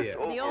mean those pier.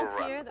 the old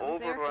pier that was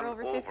there for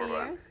over 50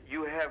 years?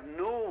 You have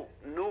no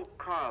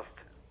cost,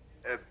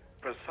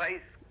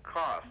 precise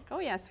cost. Oh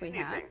yes, we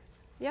have. Anything.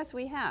 Yes,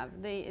 we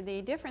have.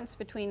 The difference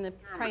between the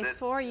price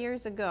 4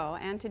 years ago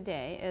and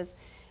today is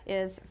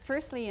is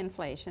firstly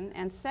inflation,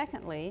 and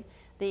secondly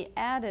the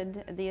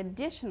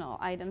additional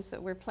items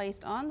that were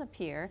placed on the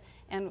pier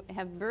and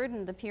have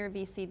burdened the Pier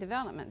BC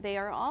development. They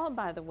are all,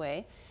 by the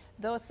way,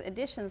 those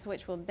additions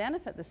which will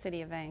benefit the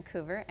City of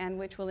Vancouver and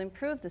which will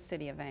improve the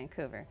City of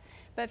Vancouver.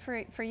 But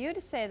for you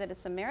to say that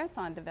it's a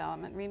marathon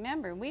development,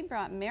 remember, we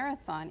brought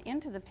marathon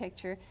into the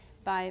picture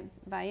by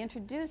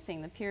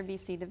introducing the Pier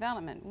BC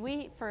development.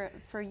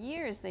 For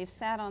years, they've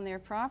sat on their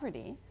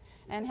property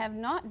and have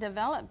not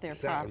developed their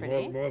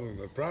property. More than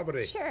the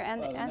property. Sure,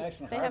 and, Well, the and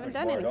National they haven't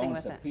done Harbors Board anything owns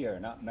with the it. pier,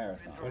 not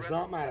Marathon. It's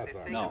not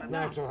Marathon. No.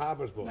 National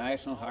Harbors Board.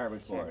 National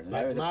Harbors Board.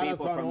 But They're the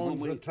people Marathon from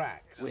whom owns the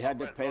tracks. we had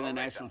to pay the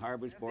National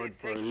Harbors Board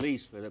for a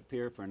lease for the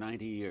pier for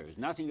 90 years.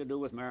 Nothing to do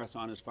with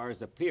Marathon as far as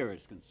the pier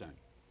is concerned.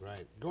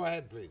 Right. Go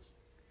ahead, please.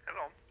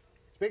 Hello.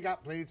 Speak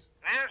up, please.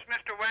 Yes,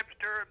 Mr.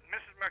 Webster,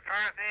 Mrs.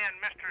 McCarthy, and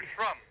Mr.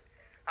 Shrum.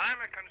 I'm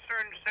a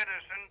concerned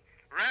citizen,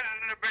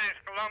 resident of British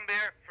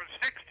Columbia for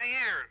 60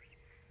 years.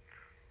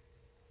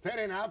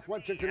 Fair enough.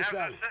 What's your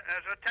concern?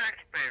 As a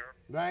taxpayer,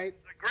 Right.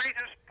 the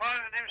greatest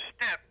positive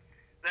step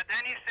that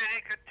any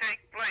city could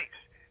take place,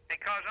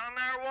 because on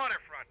our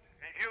waterfront,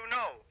 as you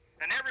know,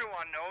 and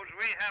everyone knows,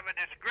 we have a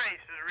disgrace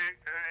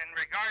in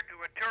regard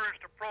to a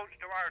tourist approach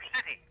to our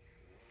city.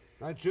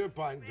 That's your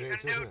point, We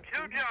Grace, can do isn't it?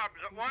 two jobs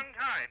at one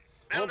time.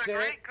 Build Okay. a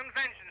great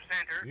convention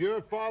center.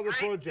 You're for the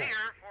great project.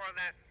 pier for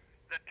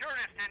the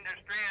tourist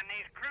industry and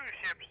these cruise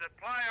ships that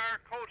ply our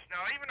coast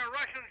now. Even a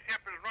Russian ship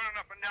is running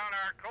up and down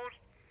our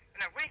coast.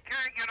 And if we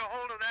can't get a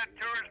hold of that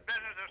tourist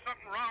business, there's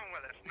something wrong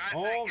with us. And I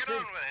say, get Okay.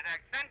 on with it.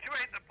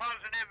 Accentuate the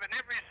positive and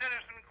every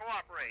citizen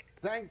cooperate.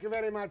 Thank you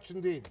very much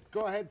indeed.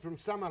 Go ahead from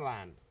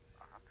Summerland.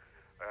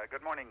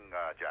 Good morning,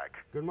 Jack.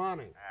 Good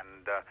morning.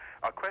 And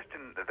a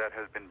question that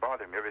has been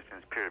bothering me ever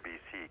since Pier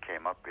BC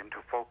came up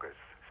into focus,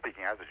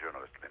 speaking as a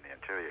journalist in the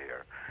interior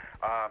here,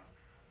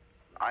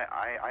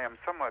 I am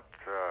somewhat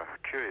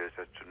curious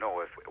as to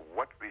know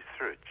what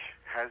research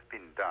has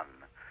been done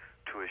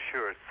to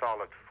assure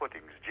solid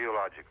footings,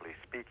 geologically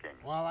speaking.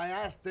 Well, I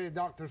asked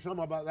Dr.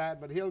 Shrum about that,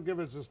 but he'll give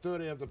us the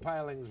story of the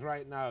pilings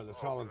right now, the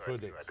solid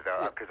footings.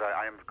 Because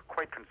I am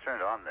quite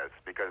concerned on this,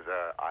 because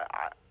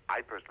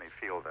I personally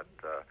feel that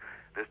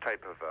this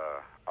type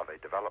of a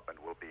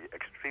development will be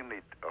extremely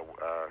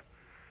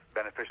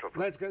beneficial.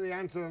 Let's get the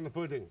answer on the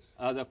footings.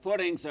 The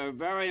footings are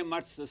very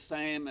much the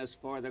same as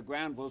for the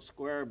Granville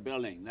Square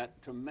building,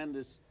 that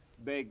tremendous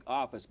big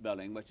office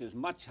building, which is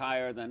much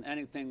higher than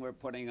anything we're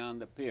putting on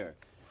the pier.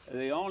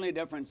 The only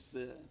difference,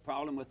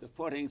 problem with the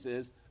footings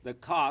is the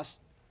cost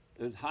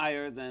is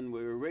higher than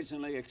we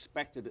originally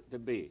expected it to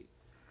be.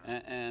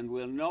 And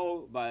we'll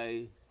know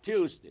by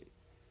Tuesday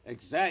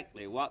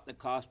exactly what the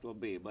cost will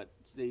be. But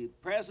the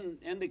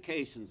present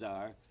indications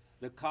are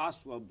the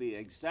cost will be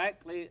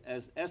exactly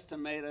as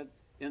estimated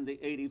in the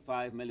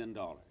 $85 million.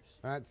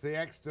 That's the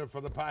extra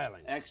for the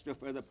piling. Extra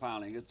for the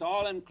piling. It's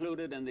all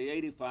included in the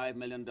 $85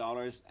 million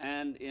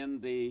and in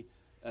the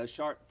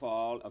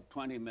shortfall of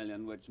 $20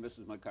 million, which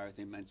Mrs.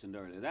 McCarthy mentioned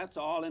earlier. That's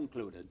all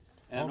included.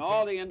 And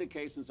all the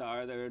indications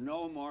are there are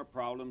no more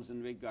problems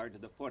in regard to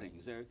the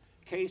footings. Their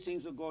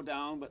casings will go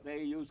down, but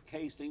they use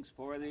casings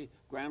for the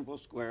Granville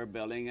Square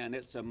building, and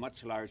it's a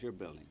much larger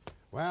building.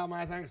 Well,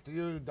 my thanks to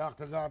you,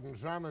 Dr. Gordon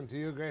Shrum, and to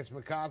you, Grace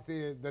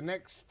McCarthy. The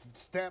next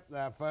step,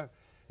 therefore,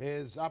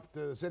 is up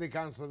to the City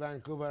Council of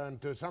Vancouver and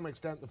to some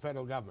extent the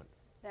federal government.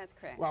 That's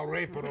correct. Well,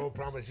 Raperow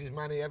promises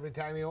money every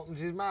time he opens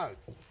his mouth.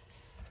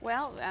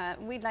 Well,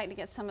 we'd like to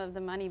get some of the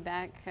money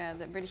back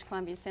that British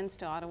Columbia sends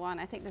to Ottawa, and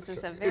I think this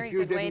is a very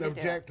good way to do it. If you didn't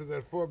object to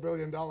their $4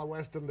 billion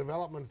Western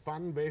Development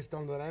Fund based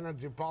on their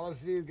energy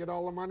policy, you'd get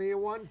all the money you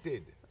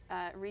wanted.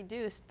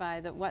 Reduced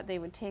by what they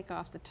would take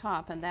off the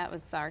top, and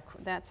that's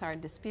our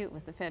dispute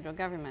with the federal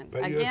government.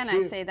 But again,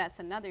 I say that's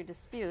another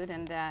dispute,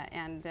 and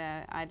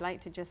I'd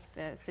like to just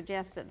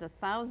suggest that the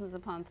thousands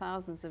upon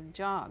thousands of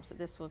jobs that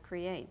this will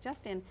create,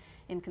 just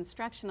in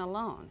construction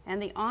alone,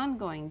 and the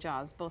ongoing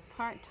jobs, both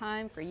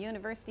part-time for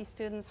university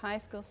students, high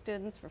school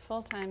students, for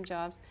full-time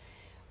jobs,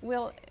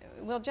 will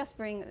just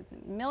bring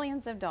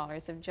millions of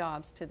dollars of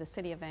jobs to the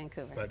City of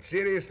Vancouver. But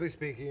seriously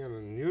speaking, on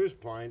a news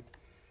point,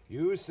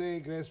 you say,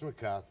 Grace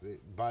McCarthy,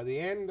 by the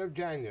end of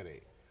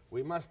January,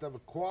 we must have a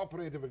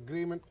cooperative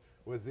agreement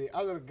with the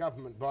other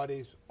government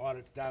bodies or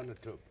it's down the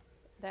tube.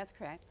 That's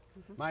correct.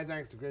 My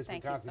thanks to Grace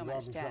Thank you McCarthy, so much,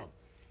 Gordon Jack. Shrum.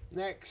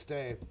 Next,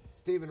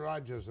 Stephen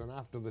Rogers on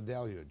After the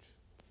Deluge.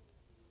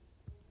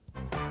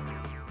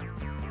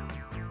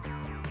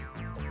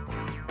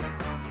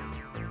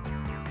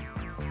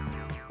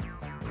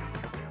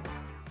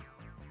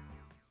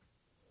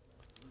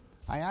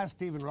 I asked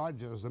Stephen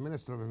Rogers, the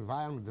Minister of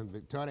Environment in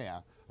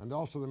Victoria, and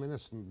also the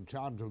Minister in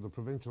charge of the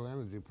Provincial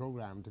Energy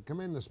Programme, to come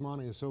in this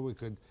morning so we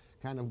could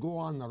kind of go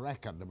on the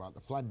record about the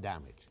flood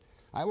damage.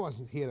 I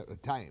wasn't here at the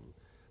time,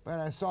 but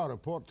I saw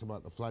reports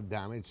about the flood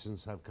damage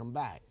since I've come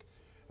back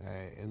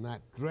in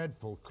that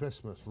dreadful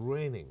Christmas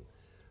raining.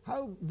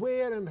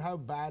 Where and how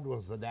bad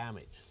was the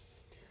damage?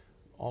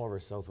 All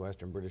over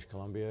southwestern British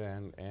Columbia,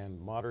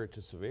 and moderate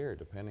to severe,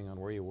 depending on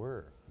where you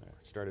were. It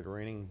started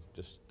raining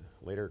just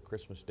later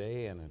Christmas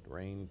Day, and it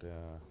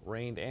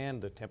rained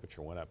and the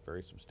temperature went up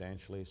very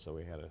substantially, so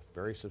we had a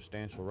very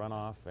substantial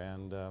runoff,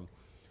 and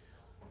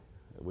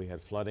we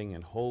had flooding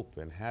in Hope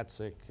and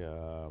Hatzic,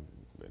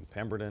 in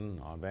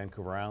Pemberton, on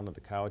Vancouver Island at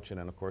the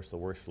Cowichan, and of course the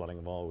worst flooding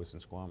of all was in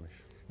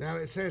Squamish. Now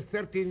it says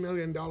 $13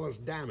 million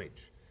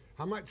damage.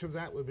 How much of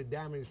that would be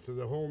damage to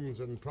the homes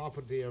and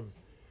property of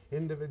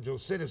individual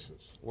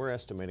citizens? We're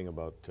estimating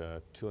about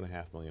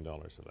 $2.5 million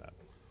of that.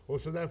 Oh,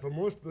 so therefore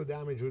most of the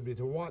damage would be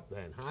to what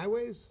then?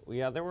 Highways? Well,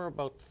 yeah, there were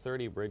about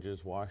 30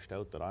 bridges washed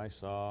out that I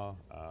saw,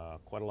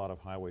 quite a lot of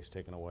highways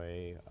taken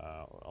away.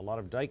 A lot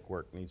of dike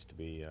work needs to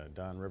be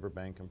done,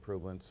 riverbank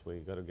improvements.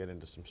 We got to get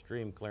into some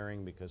stream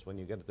clearing, because when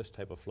you get this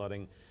type of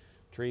flooding,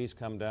 trees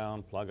come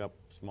down, plug up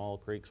small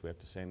creeks. We have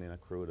to send in a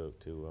crew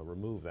to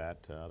remove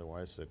that,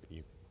 otherwise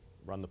you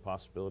run the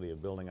possibility of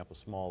building up a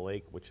small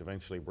lake, which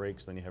eventually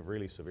breaks, then you have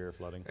really severe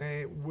flooding.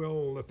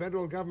 Will the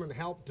federal government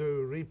help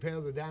to repair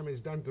the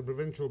damage done to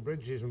provincial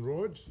bridges and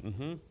roads?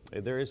 Mm-hmm.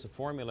 There is a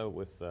formula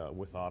with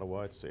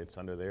Ottawa. It's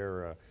under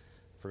their,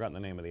 forgotten the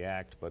name of the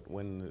act, but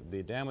when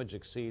the damage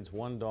exceeds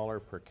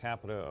 $1 per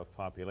capita of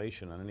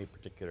population on any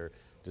particular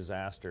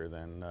disaster,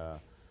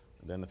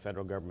 then the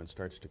federal government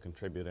starts to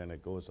contribute, and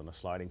it goes on a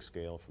sliding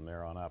scale from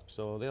there on up.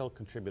 So they'll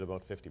contribute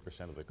about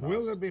 50% of the cost.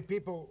 Will there be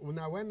people,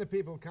 now when the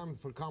people come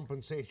for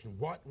compensation,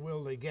 what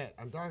will they get?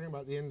 I'm talking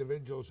about the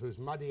individuals whose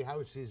muddy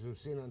houses we've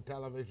seen on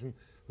television,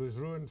 whose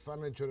ruined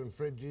furniture and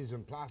fridges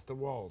and plaster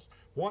walls.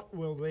 What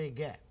will they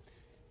get?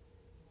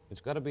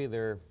 It's got to be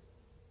their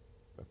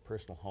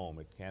personal home.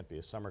 It can't be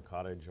a summer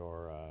cottage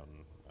or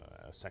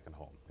a second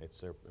home. It's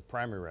their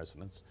primary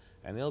residence,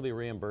 and they'll be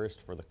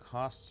reimbursed for the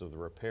costs of the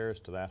repairs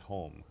to that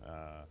home.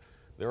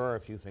 There are a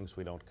few things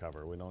we don't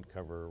cover. We don't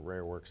cover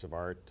rare works of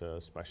art,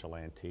 special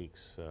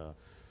antiques,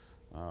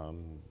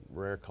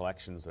 rare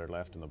collections that are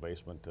left in the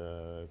basement,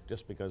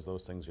 just because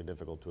those things are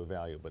difficult to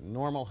evaluate. But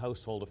normal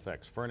household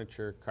effects,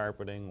 furniture,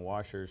 carpeting,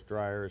 washers,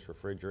 dryers,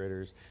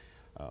 refrigerators.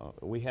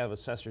 We have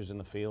assessors in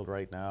the field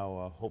right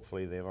now.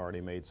 Hopefully they've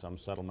already made some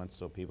settlements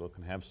so people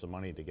can have some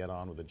money to get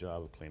on with the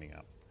job of cleaning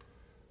up.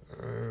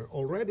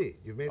 Already?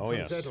 You've made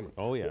some settlement?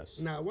 Oh, yes.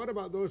 Now, what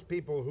about those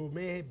people who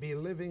may be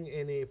living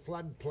in a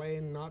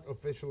floodplain not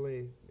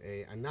officially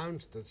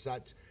announced as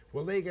such?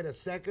 Will they get a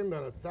second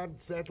or a third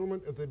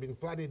settlement if they've been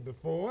flooded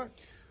before?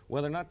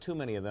 Well, there are not too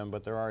many of them,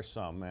 but there are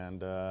some,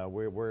 and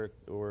we're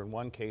in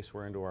one case,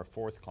 we're into our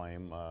fourth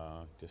claim.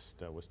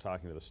 Just was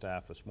talking to the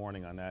staff this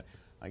morning on that.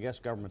 I guess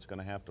government's going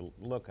to have to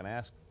look and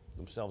ask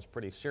themselves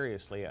pretty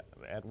seriously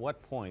at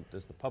what point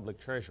does the public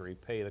treasury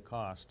pay the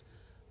cost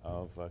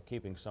of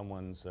keeping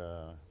someone's,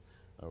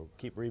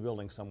 keep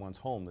rebuilding someone's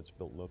home that's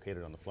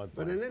located on the floodplain.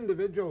 But an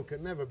individual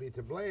can never be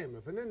to blame.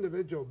 If an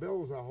individual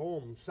builds a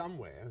home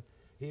somewhere,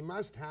 he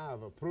must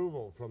have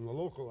approval from the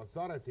local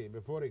authority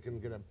before he can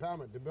get a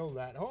permit to build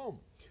that home.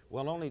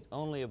 Well,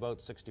 only about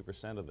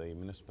 60% of the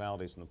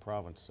municipalities in the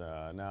province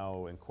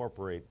now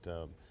incorporate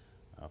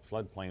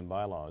floodplain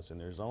bylaws in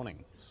their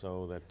zoning,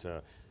 so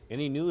that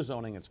any new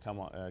zoning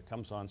that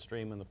comes on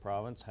stream in the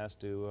province has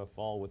to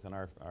fall within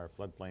our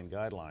floodplain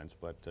guidelines,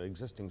 but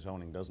existing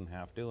zoning doesn't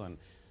have to, and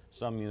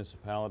some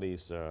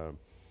municipalities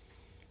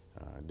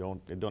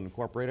don't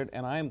incorporate it.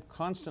 And I'm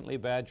constantly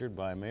badgered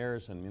by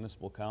mayors and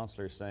municipal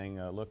councillors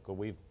saying, look,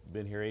 we've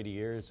been here 80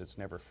 years, it's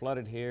never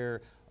flooded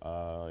here,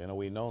 you know,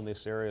 we know in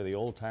this area the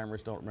old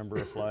timers don't remember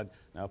a flood.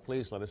 Now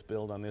please let us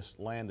build on this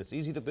land that's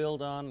easy to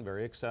build on,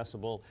 very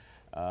accessible.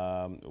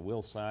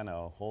 We'll sign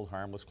a hold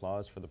harmless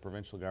clause for the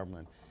provincial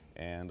government.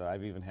 And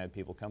I've even had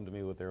people come to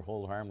me with their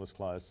hold harmless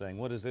clause saying,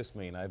 what does this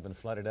mean? I've been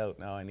flooded out,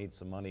 now I need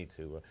some money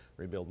to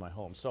rebuild my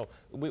home. So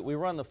we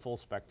run the full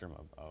spectrum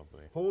of the...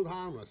 Hold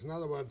harmless. In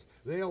other words,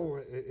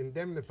 they'll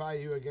indemnify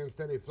you against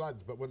any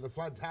floods, but when the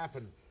floods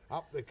happen,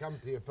 up they come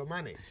to you for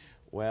money.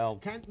 Well...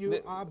 Can't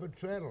you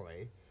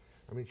arbitrarily,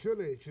 I mean,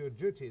 surely it's your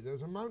duty.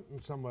 There's a mountain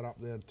somewhere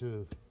up there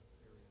too,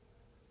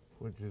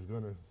 which is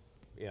going to...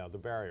 Yeah, the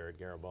barrier at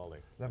Garibaldi.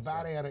 The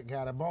barrier at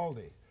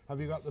Garibaldi. Have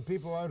you got the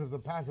people out of the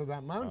path of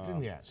that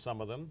mountain yet? Some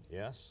of them,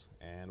 yes.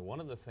 And one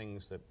of the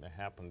things that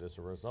happened as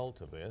a result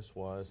of this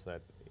was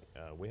that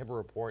we have a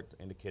report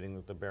indicating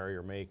that the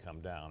barrier may come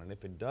down. And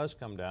if it does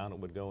come down, it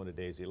would go into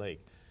Daisy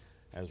Lake.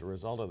 As a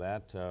result of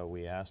that,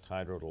 we asked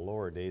Hydro to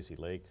lower Daisy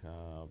Lake,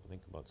 I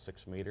think about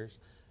 6 meters.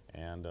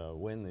 And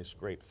when this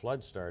great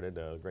flood started,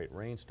 great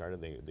rain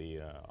started,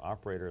 the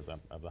operator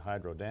of the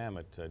hydro dam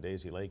at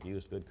Daisy Lake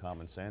used good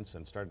common sense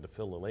and started to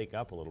fill the lake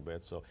up a little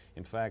bit. So,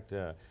 in fact,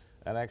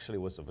 that actually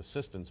was of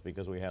assistance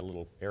because we had a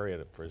little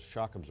area for a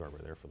shock absorber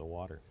there for the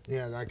water.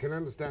 Yeah, I can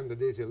understand the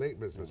Daisy Lake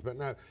business, but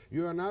now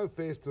you are now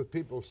faced with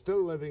people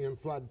still living in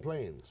flood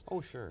plains.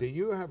 Oh, sure. Do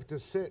you have to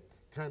sit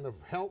kind of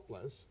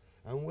helpless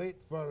and wait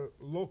for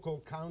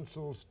local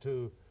councils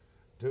to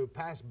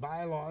pass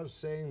bylaws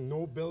saying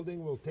no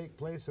building will take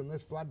place in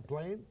this flood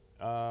plain?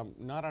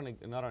 Not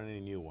on any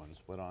new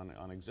ones, but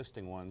on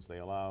existing ones, they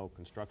allow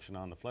construction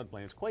on the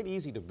floodplain. It's quite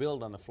easy to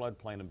build on the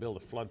floodplain and build a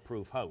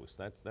flood-proof house.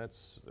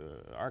 That's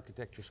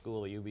architecture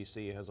school at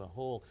UBC has a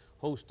whole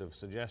host of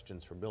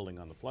suggestions for building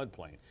on the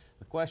floodplain.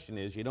 The question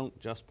is, you don't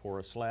just pour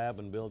a slab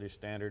and build your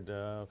standard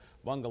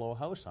bungalow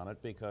house on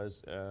it,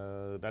 because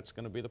that's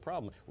going to be the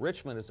problem.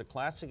 Richmond is a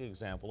classic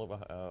example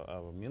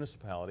of a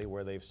municipality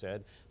where they've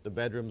said the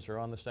bedrooms are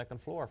on the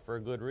second floor for a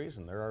good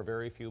reason. There are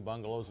very few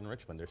bungalows in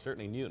Richmond. There's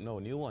certainly no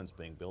new ones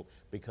being built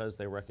because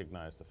they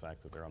recognize the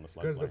fact that they're on the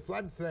floodplain. Because the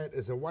flood threat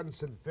is a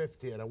once in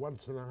 50 and a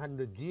once in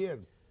 100-year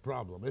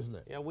problem, isn't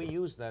it? Yeah, we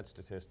use that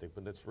statistic,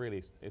 but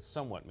it's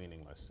somewhat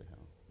meaningless. You know.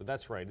 But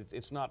that's right,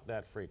 it's not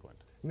that frequent.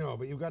 No,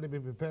 but you've got to be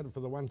prepared for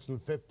the once in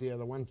 50 or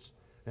the once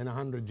in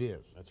 100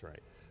 years. That's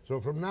right. So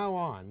from now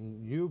on,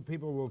 you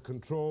people will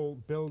control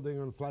building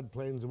on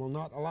floodplains and will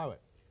not allow it.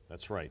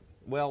 That's right.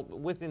 Well,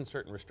 within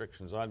certain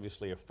restrictions.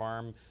 Obviously,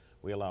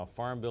 we allow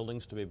farm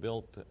buildings to be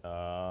built,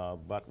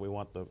 but we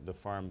want the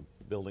farm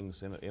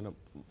buildings in a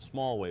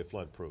small way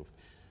flood-proof.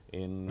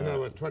 In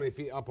other words, 20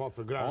 feet up off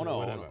the ground or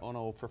whatever. Oh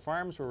no, for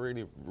farms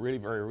we're really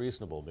very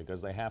reasonable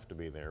because they have to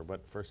be there.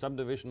 But for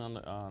subdivision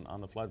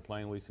on the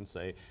floodplain, we can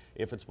say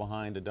if it's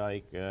behind a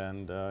dike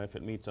and if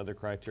it meets other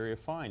criteria,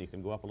 fine, you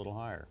can go up a little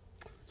higher.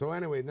 So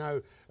anyway, now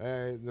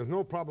there's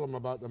no problem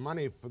about the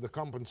money for the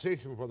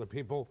compensation for the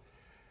people,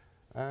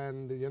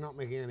 and you're not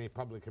making any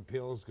public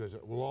appeals because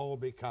it will all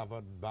be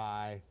covered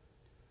by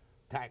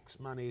tax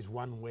monies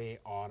one way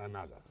or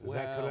another. Is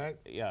that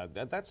correct? Yeah,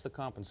 that's the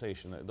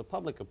compensation. The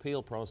public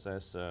appeal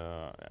process,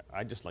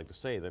 I'd just like to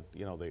say that,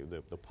 you know,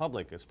 the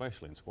public,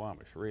 especially in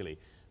Squamish, really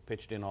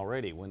pitched in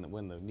already.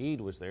 When the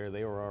need was there,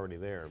 they were already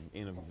there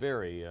in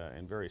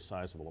very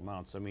sizable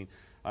amounts. I mean,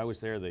 I was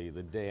there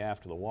the day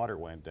after the water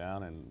went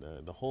down, and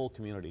the whole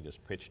community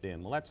just pitched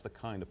in. Well, that's the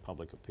kind of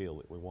public appeal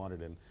that we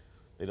wanted, and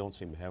they don't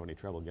seem to have any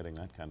trouble getting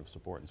that kind of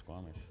support in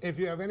Squamish. If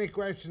you have any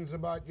questions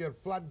about your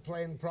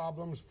floodplain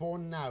problems,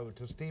 phone now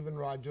to Stephen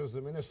Rogers,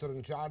 the Minister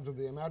in charge of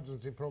the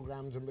emergency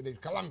programs in British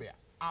Columbia,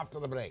 after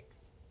the break.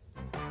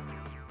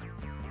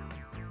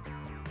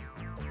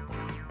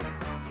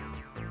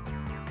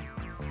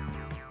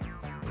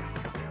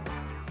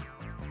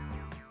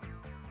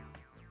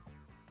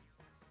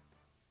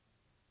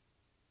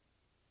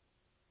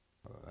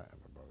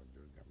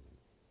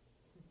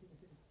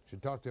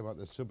 Should talk to you about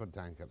the super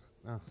tanker.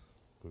 Oh,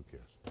 who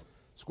cares?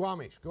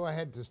 Squamish, go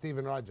ahead to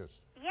Stephen Rogers.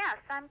 Yes,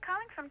 I'm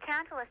calling from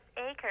Tantalus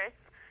Acres,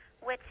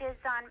 which is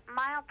on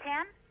mile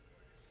 10.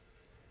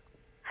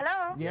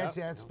 Hello? Yes,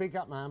 yes, speak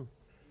up, ma'am.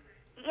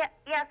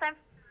 Yes, I'm...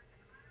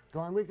 Go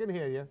on, we can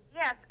hear you.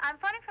 Yes, I'm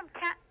phoning from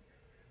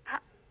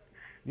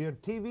Your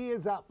TV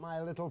is up,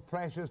 my little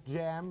precious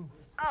gem.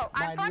 Oh,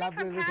 I'm my phoning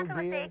from little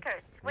Tantalus dear.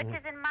 Acres, which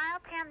is in mile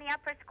 10, the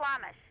Upper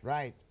Squamish.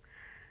 Right.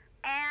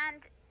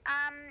 And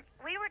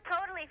we were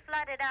totally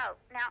flooded out.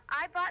 Now,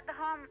 I bought the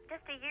home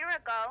just a year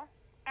ago,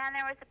 and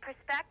there was a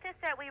prospectus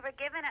that we were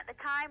given at the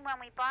time when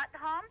we bought the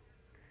home,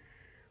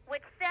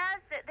 which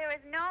says that there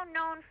is no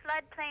known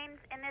floodplains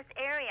in this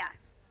area.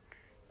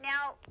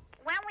 Now,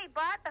 when we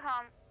bought the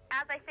home,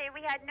 as I say,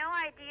 we had no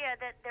idea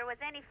that there was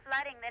any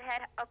flooding that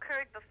had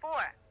occurred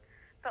before.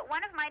 But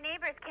one of my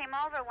neighbors came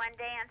over one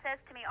day and says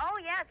to me, "Oh,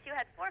 yes, you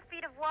had 4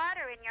 feet of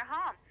water in your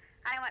home."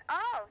 I went,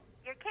 "Oh,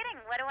 you're kidding.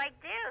 What do I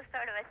do?"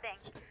 sort of a thing.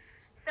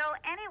 So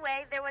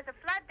anyway, there was a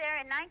flood there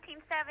in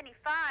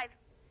 1975,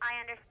 I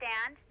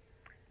understand.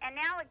 And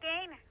now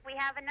again, we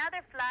have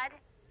another flood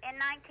in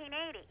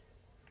 1980.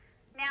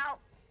 Now,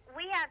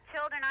 we have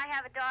children. I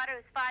have a daughter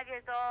who's 5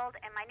 years old,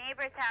 and my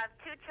neighbors have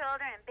 2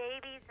 children and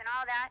babies and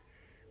all that.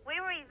 We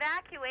were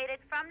evacuated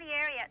from the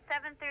area at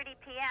 7:30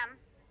 p.m.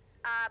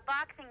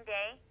 Boxing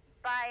Day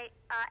by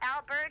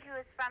Al Bird, who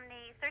is from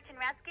the Search and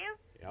Rescue.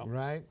 Yep.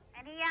 Right.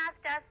 And he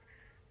asked us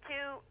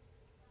to,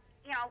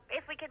 you know,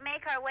 if we could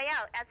make our way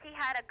out, as he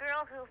had a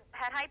girl who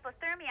had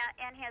hypothermia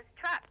in his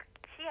truck.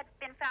 She had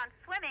been found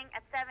swimming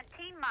at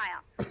 17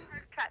 Mile,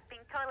 her truck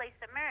being totally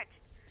submerged.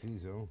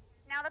 Jeez, oh.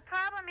 Now, the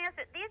problem is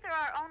that these are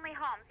our only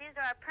homes. These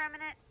are our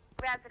permanent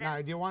residents. Now,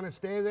 do you want to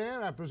stay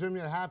there? I presume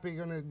you're happy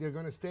you're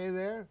going to stay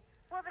there?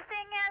 Well, the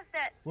thing is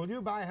that... Will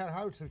you buy her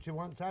house if she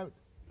wants out?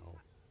 No.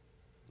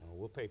 No,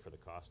 we'll pay for the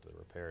cost of the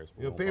repairs.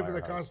 You'll pay for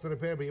the cost of the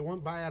repair, but you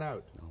won't buy it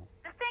out? No.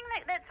 The thing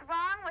that's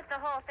wrong with the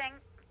whole thing,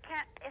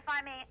 if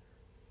I may...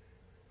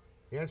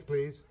 Yes,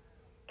 please.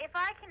 If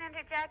I can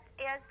interject,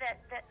 is that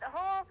the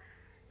whole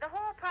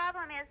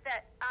problem is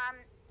that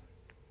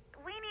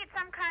we need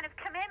some kind of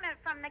commitment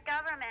from the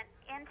government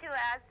into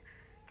us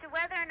to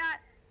whether or not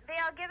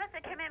they'll give us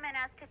a commitment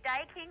as to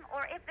diking,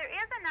 or if there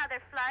is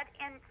another flood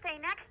in, say,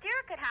 next year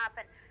it could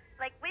happen.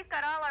 Like, we've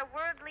got all our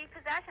worldly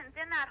possessions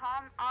in that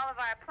home, all of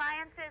our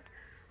appliances,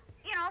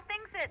 you know,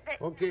 things that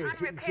okay,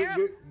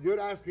 so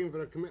you're asking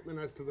for a commitment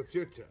as to the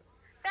future.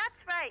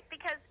 That's right,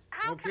 because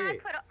how can I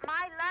put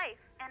my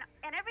life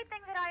and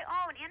everything that I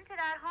own into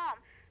that home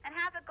and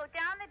have it go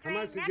down the drain?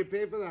 How much did you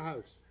pay for the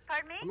house?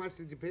 Pardon me? How much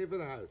did you pay for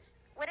the house?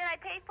 What did I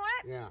pay for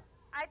it? Yeah.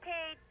 I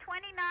paid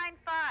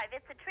 $29,500.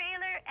 It's a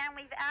trailer, and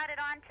we've added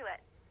on to it.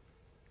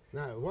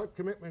 Now, what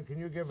commitment can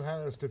you give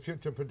her as to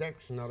future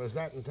protection, or is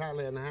that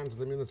entirely in the hands of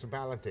the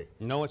municipality?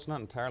 No, it's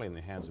not entirely in the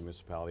hands of the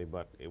municipality,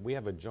 but we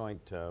have a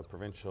joint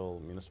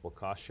provincial municipal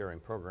cost-sharing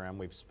program.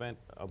 We've spent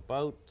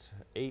about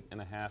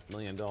 $8.5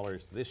 million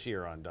this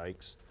year on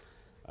dikes.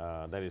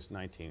 That is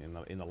 19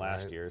 in the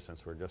last year,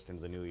 since we're just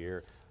into the new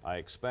year. I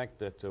expect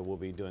that we'll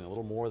be doing a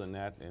little more than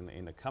that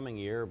in the coming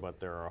year, but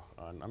there are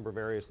a number of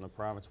areas in the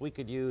province we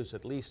could use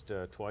at least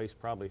twice,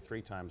 probably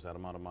 3 times that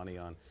amount of money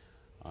on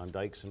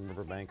dikes and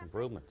riverbank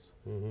improvements.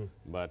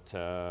 But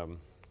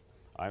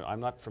I'm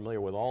not familiar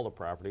with all the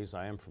properties.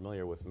 I am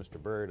familiar with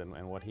Mr. Bird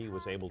and what he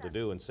was able to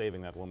do in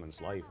saving that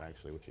woman's life,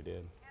 actually, which he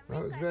did.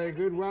 That was very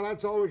good. Well,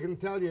 that's all we can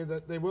tell you,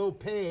 that they will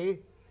pay.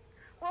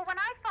 Well, when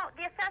I phoned,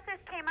 the assessors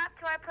came up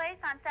to our place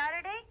on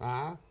Saturday,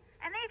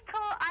 and they've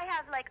told, I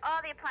have like all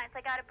the appliances.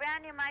 I got a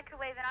brand new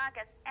microwave in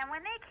August, and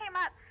when they came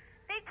up,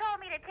 they told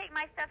me to take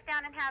my stuff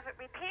down and have it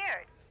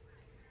repaired.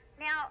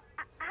 Now,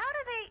 how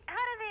do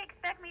they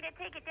expect me to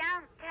take it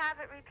down to have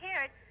it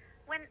repaired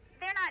when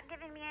they're not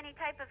giving me any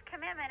type of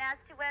commitment as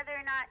to whether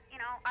or not,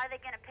 you know, are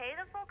they going to pay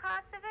the full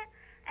cost of it?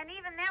 And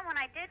even then, when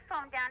I did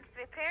phone down to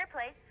the repair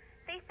place,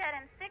 they said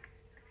in six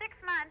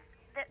months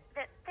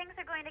that things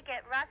are going to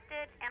get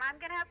rusted, and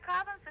I'm going to have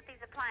problems with these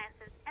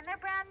appliances, and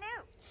they're brand new.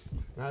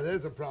 Now,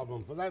 there's a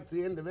problem, but that's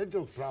the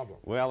individual's problem.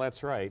 Well,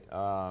 that's right.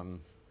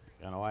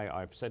 You know,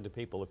 I've said to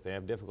people, if they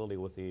have difficulty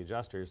with the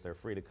adjusters, they're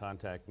free to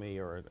contact me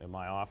or in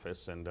my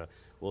office, and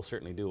we'll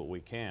certainly do what we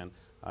can.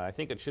 I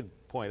think it should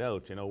point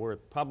out, you know, we're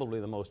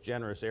probably the most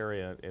generous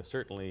area,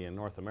 certainly in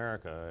North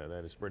America,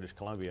 that is British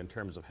Columbia, in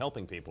terms of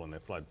helping people in the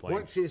floodplain.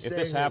 What she's if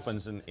this saying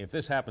happens, if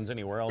this happens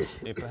anywhere else,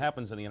 if it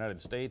happens in the United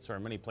States or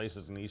in many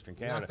places in Eastern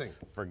Canada, nothing.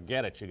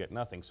 Forget it, you get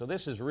nothing. So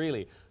this is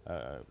really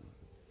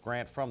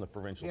grant from the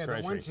provincial treasury.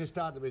 Yeah, but once you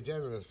start to be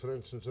generous, for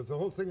instance, if the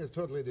whole thing is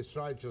totally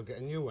destroyed, she'll get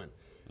a new one.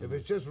 If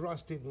it's just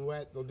rusted and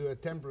wet, they'll do a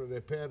temporary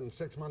repair, and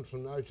 6 months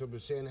from now she'll be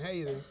saying,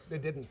 hey, they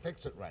didn't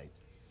fix it right.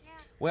 Yeah.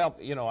 Well,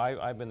 you know,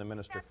 I've been the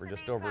minister for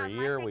just over a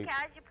year. I think,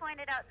 as you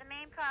pointed out, the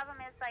main problem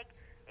is, like,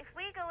 if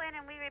we go in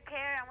and we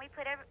repair and we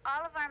put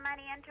all of our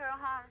money into our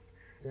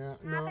homes,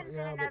 happens in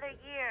another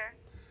year.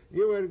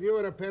 You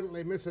were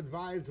apparently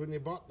misadvised when you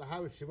bought the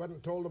house. You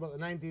weren't told about the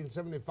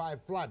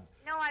 1975 flood.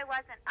 No, I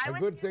wasn't. A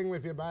good thing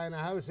if you're buying a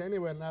house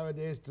anywhere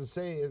nowadays to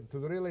say to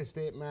the real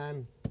estate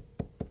man,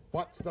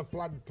 what's the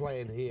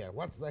floodplain here?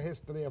 What's the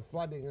history of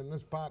flooding in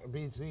this part of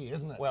BC,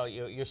 isn't it? Well,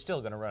 you're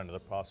still going to run into the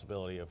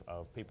possibility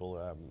of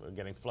people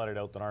getting flooded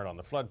out that aren't on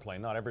the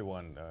floodplain. Not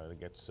everyone that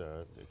gets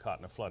caught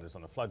in a flood is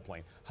on the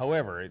floodplain.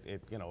 However,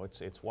 you know,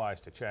 it's wise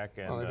to check.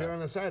 And, well, if you're on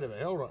the side of a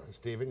hill,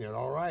 Stephen, you're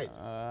all right.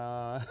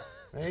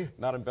 Hey?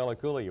 Not in Bella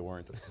Coola, you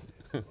weren't.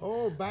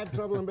 Oh, bad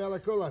trouble in Bella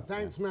Coola.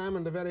 Thanks, ma'am,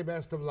 and the very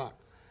best of luck.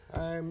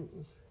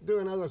 Do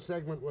another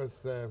segment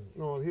with,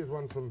 no, here's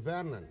one from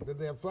Vernon. Did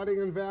they have flooding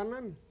in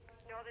Vernon?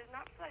 No, there's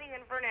not flooding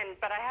in Vernon,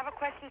 but I have a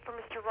question for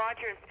Mr.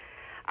 Rogers.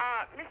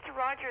 Mr.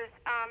 Rogers,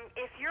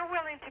 if you're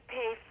willing to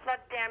pay flood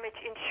damage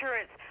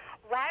insurance,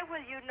 why will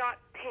you not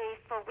pay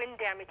for wind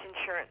damage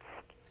insurance?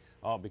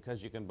 Oh,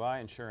 because you can buy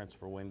insurance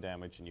for wind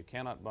damage and you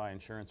cannot buy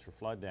insurance for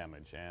flood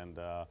damage. And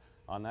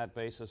on that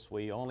basis,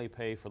 we only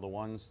pay for the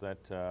ones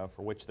that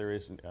for which there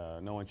is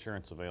no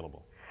insurance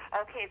available.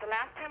 Okay, the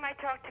last time I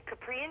talked to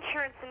Capri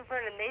Insurance in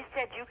Vernon, they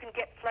said you can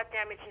get flood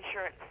damage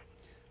insurance.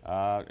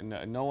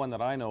 No one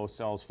that I know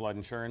sells flood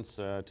insurance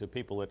to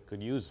people that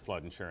could use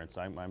flood insurance.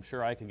 I'm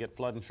sure I could get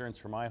flood insurance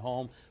for my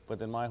home, but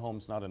then my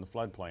home's not in the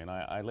floodplain.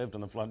 I lived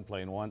in the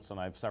floodplain once, and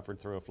I've suffered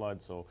through a flood,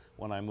 so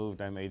when I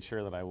moved, I made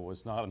sure that I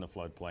was not in the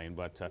floodplain.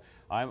 But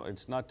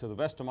it's not, to the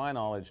best of my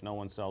knowledge, no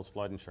one sells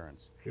flood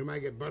insurance. You might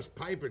get burst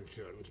pipe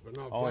insurance, but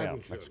not flood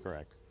insurance. That's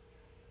correct.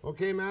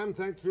 Okay, ma'am,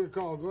 thanks for your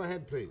call. Go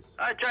ahead, please.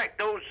 Jack,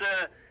 those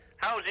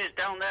houses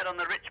down there on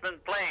the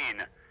Richmond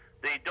Plain,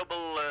 the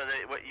double,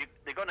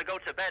 they're going to go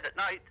to bed at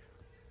night,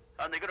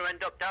 and they're going to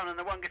end up down in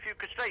the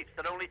Wongafuka Straits.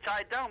 They're only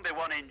tied down by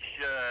 1 inch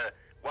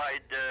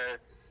wide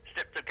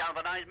strips of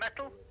galvanized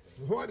metal.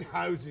 What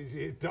houses are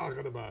you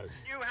talking about?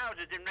 New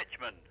houses in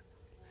Richmond.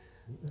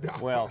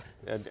 Well,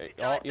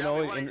 you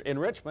know, in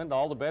Richmond,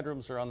 all the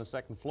bedrooms are on the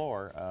second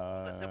floor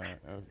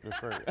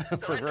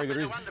for very good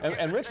reason.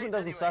 And Richmond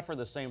doesn't suffer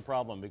the same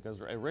problem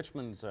because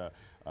Richmond's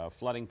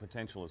flooding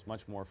potential is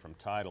much more from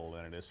tidal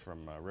than it is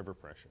from river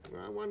pressure.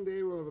 Well, one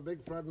day we'll have a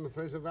big flood in the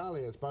Fraser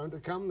Valley. It's bound to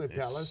come, they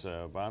tell us.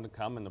 It's bound to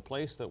come, and the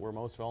place that we're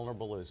most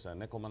vulnerable is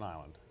Nickelman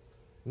Island.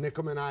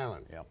 Nickelman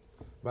Island? Yep.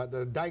 But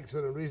the dikes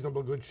are in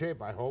reasonable good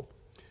shape, I hope.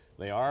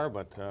 They are,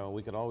 but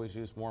we could always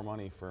use more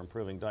money for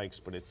improving dikes.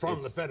 But it's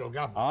from the federal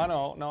government.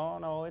 Oh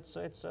no! It's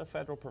a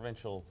federal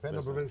provincial.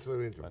 Provincial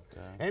arrangement.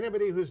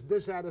 Anybody who's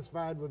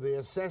dissatisfied with the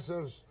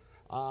assessor's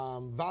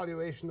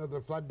valuation of the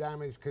flood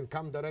damage can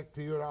come direct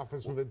to your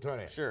office in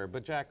Victoria. Sure,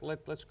 but Jack,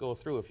 let's go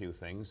through a few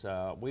things.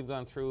 We've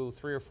gone through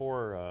 3 or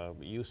 4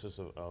 uses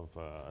of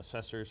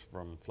assessors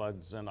from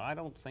floods, and I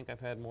don't think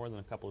I've had more than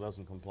a couple of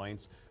dozen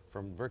complaints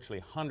from virtually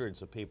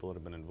hundreds of people that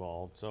have been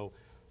involved. So.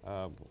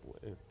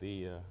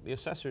 The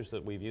assessors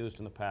that we've used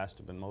in the past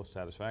have been most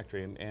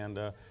satisfactory, and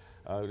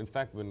in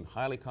fact, been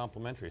highly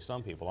complimentary.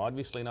 Some people,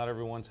 obviously not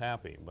everyone's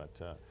happy,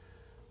 but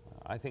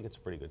I think it's a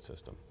pretty good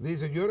system.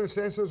 These are your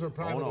assessors or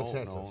private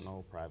assessors?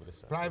 No, private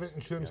assessors. Private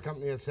insurance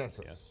company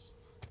assessors? Yes.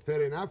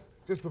 Fair enough.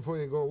 Just before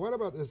you go, what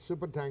about this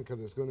super tanker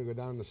that's going to go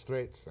down the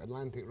Straits,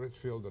 Atlantic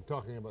Richfield? They're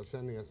talking about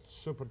sending a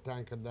super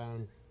tanker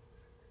down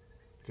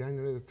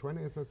January the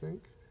 20th, I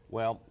think.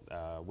 Well,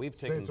 we've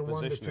taken the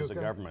position as a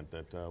government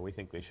that we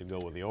think they should go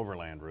with the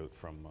overland route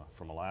from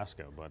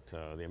Alaska, but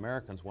the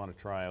Americans want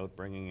to try out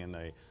bringing in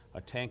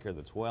a tanker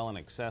that's well in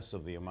excess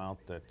of the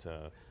amount that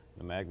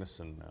the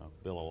Magnuson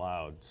bill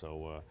allowed.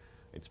 So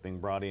it's being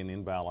brought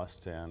in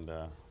ballast and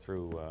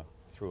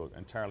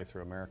entirely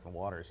through American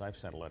waters. I've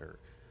sent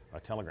a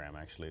telegram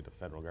actually to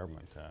federal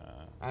government,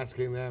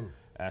 asking them,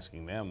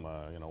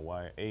 you know,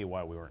 why we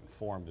weren't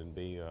informed, and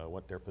B,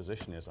 what their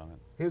position is on it.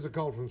 Here's a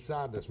call from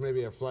Sardis,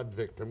 maybe a flood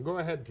victim. Go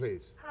ahead,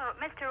 please. Hello,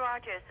 Mr.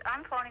 Rogers.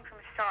 I'm phoning from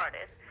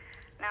Sardis.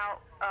 Now,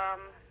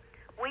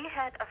 we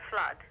had a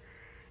flood,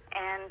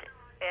 and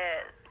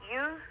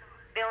you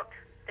built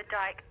the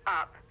dike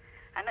up,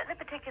 and at the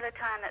particular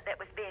time that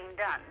was being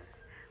done,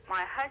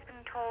 my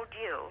husband told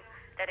you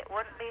that it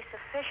wouldn't be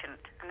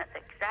sufficient, and that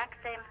the exact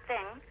same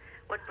thing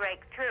would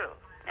break through.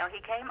 Now, he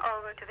came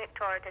over to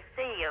Victoria to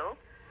see you,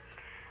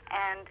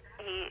 and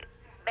he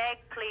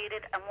begged,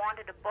 pleaded, and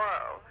wanted to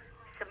borrow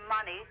some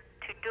money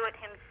to do it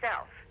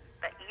himself.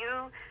 But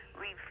you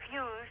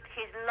refused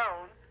his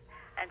loan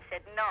and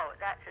said, no,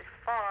 that's as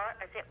far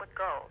as it would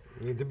go.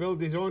 He had to build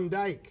his own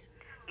dike.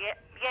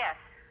 Yes.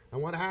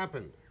 And what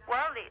happened?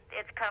 Well,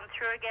 it's come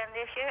through again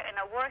this year in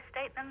a worse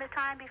state than the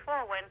time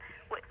before when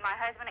my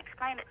husband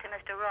explained it to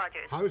Mr.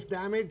 Rogers. House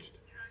damaged?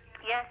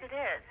 Yes, it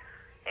is.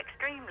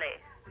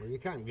 Extremely. Well, you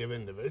can't give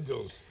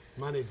individuals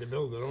money to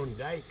build their own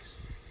dikes.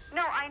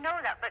 No, I know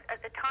that, but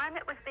at the time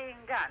it was being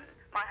done,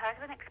 my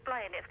husband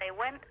explained if they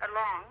went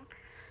along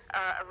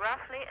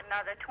roughly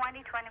another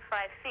 20,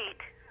 25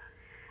 feet,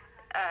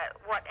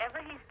 whatever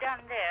he's done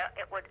there,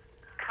 it would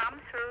come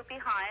through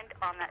behind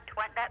on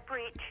that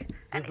breach.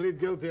 You plead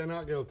guilty or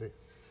not guilty?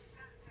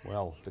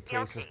 Well, the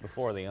case is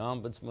before the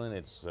ombudsman.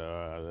 It's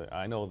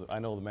I know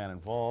the man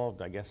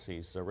involved. I guess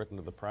he's written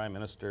to the Prime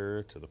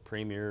Minister, to the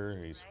Premier.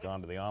 He's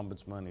gone to the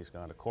ombudsman. He's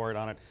gone to court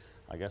on it.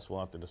 I guess we'll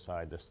have to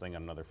decide this thing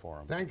in another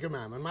forum. Thank you,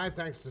 ma'am. And my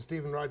thanks to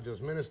Stephen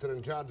Rogers, Minister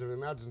in charge of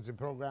emergency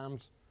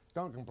programs.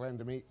 Don't complain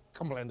to me.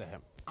 Complain to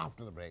him.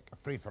 After the break, a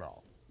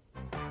free-for-all.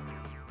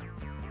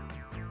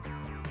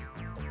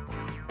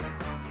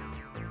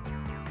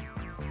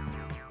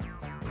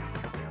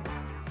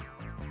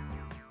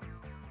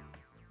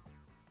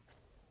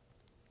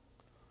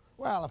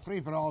 Well, a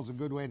free-for-all is a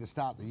good way to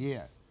start the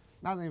year.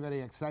 Nothing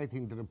very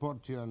exciting to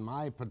report to you on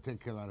my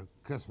particular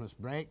Christmas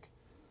break.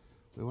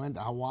 We went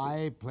to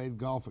Hawaii, played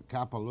golf at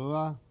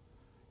Kapalua.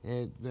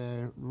 It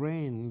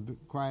rained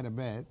quite a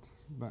bit,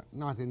 but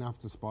not enough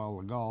to spoil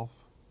the golf.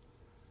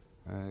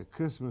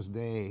 Christmas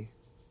Day,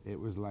 it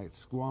was like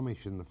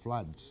Squamish in the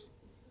floods.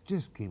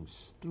 Just came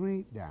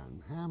straight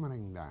down,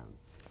 hammering down.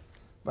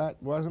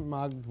 But wasn't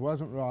mugged,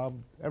 wasn't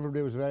robbed.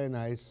 Everybody was very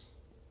nice.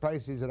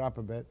 Prices are up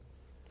a bit.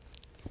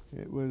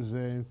 It was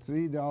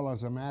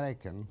 $3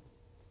 American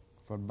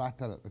for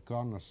butter at the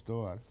corner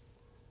store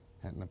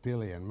at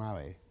Napili in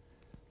Maui.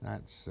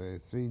 That's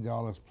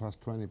 $3 plus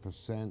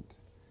 20%.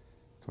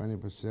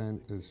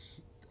 20%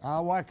 is...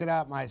 I'll work it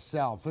out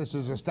myself. This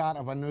is the start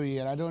of a new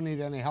year. I don't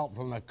need any help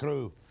from the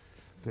crew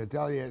to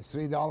tell you it's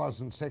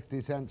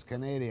 $3.60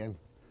 Canadian.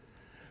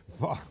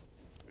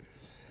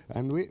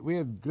 And we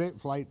had great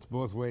flights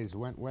both ways,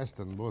 went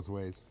western both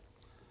ways.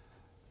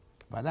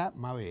 But at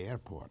Maui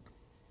Airport,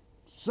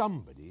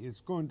 somebody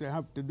is going to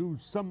have to do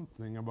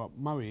something about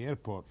Maui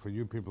Airport for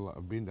you people that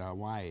have been to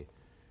Hawaii.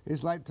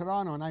 It's like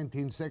Toronto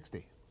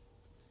 1960.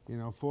 You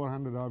know,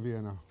 400 of you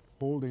in a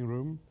holding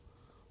room,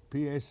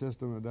 PA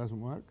system that doesn't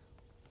work.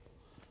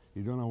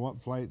 You don't know what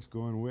flight's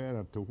going where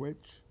or to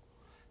which.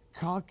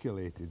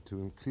 Calculated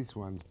to increase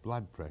one's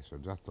blood pressure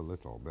just a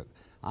little, but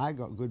I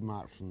got good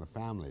marks from the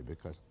family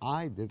because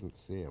I didn't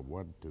say a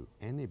word to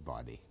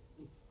anybody.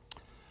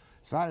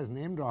 As far as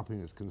name dropping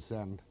is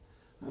concerned,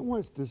 I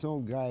watched this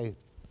old guy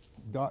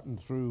dotting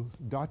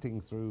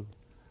through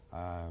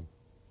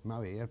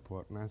Maui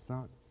Airport, and I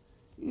thought,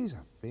 he's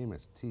a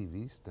famous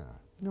TV star.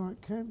 No,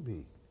 it can't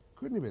be.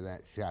 Couldn't he be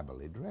that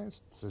shabbily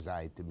dressed, says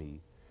I to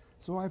me.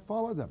 So I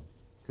followed him,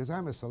 because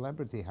I'm a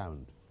celebrity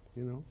hound,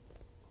 you know.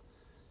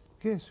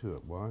 Guess who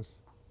it was?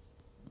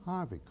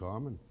 Harvey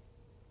Korman.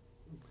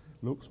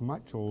 Looks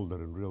much older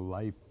in real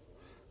life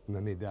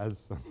than he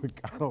does on the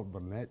Carol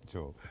Burnett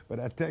show. But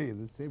I tell you,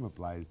 the same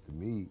applies to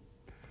me.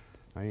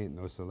 I ain't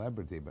no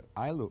celebrity, but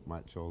I look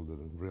much older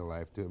in real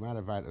life too.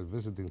 Matter of fact, I was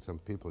visiting some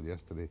people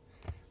yesterday,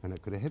 and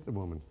it could have hit the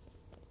woman.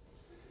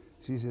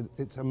 She said,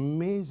 it's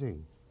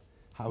amazing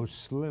how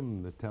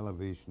slim the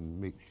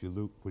television makes you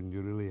look when you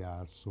really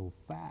are so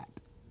fat.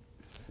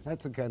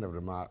 That's the kind of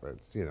remark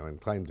that's, you know,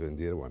 inclined to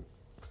endear one.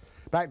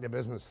 Back to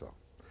business, though.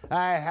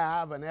 I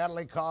have an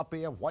early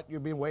copy of What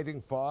You've Been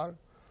Waiting For,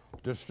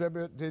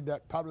 distributed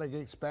at public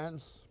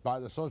expense by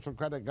the Social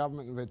Credit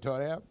Government in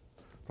Victoria.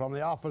 from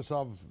the office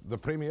of the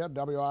Premier,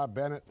 W.R.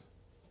 Bennett,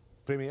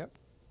 Premier.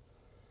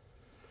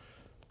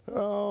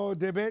 Oh,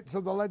 debates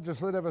of the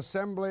Legislative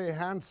Assembly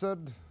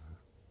answered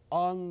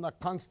on the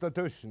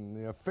Constitution,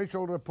 the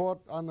official report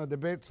on the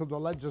debates of the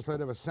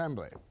Legislative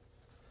Assembly,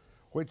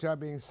 which are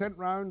being sent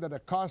round at a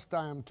cost,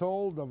 I am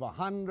told, of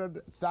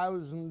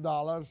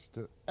 $100,000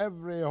 to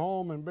every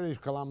home in British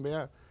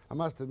Columbia. I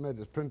must admit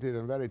it's printed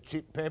in very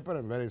cheap paper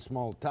and very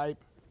small type.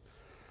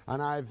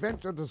 And I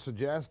venture to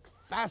suggest,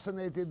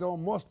 fascinated though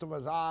most of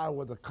us are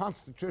with the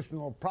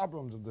constitutional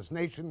problems of this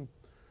nation,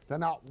 that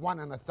not 1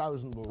 in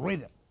 1,000 will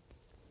read it.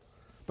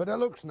 But it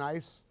looks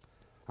nice,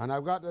 and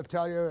I've got to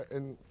tell you,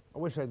 I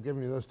wish I'd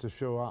given you this to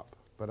show up,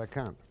 but I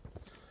can't.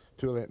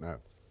 Too late now.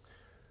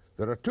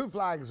 There are 2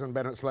 flags on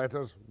Bennett's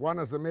letters. One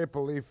is the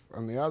maple leaf,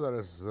 and the other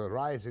is the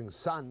rising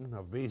sun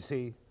of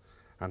BC,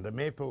 and the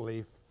maple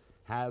leaf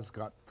has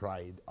got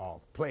pride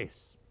of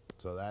place.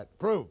 So that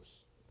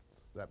proves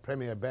that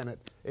Premier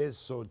Bennett is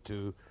so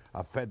too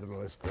a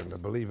federalist and a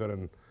believer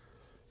in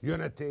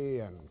unity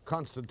and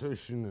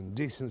constitution and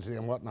decency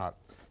and whatnot.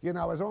 You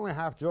know, I was only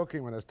half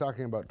joking when I was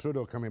talking about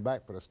Trudeau coming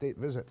back for a state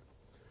visit.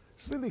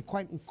 It's really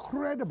quite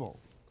incredible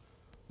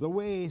the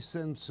way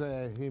since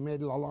he made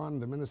Lalonde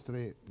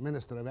the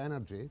Minister of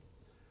Energy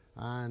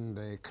and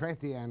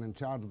Chrétien in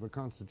charge of the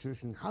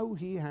Constitution, how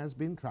he has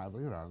been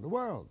traveling around the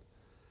world.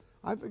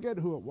 I forget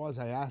who it was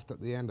I asked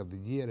at the end of the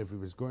year if he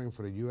was going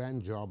for a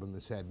UN job, and they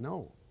said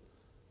no.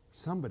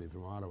 Somebody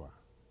from Ottawa.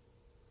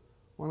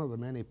 One of the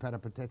many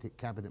peripatetic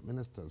cabinet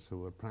ministers who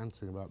were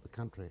prancing about the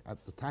country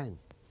at the time.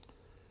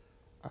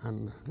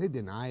 And they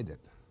denied it.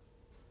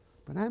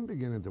 But I'm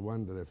beginning to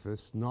wonder if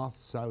this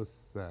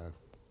north-south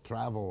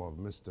travel of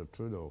Mr.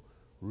 Trudeau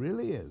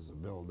really is a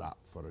build-up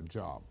for a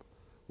job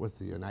with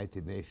the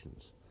United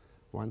Nations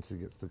once he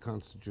gets the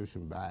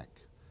Constitution back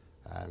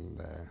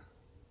and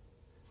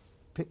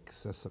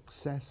picks a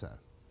successor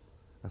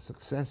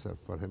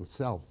for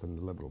himself in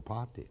the Liberal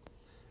Party.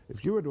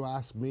 If you were to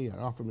ask me or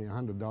offer me a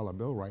 $100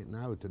 bill right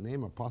now to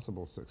name a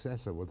possible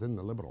successor within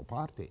the Liberal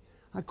Party,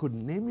 I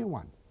couldn't name you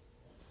one.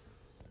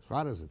 As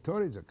far as the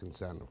Tories are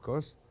concerned, of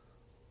course,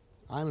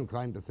 I'm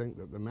inclined to think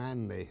that the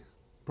man they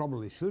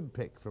probably should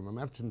pick from a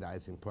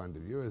merchandising point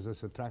of view is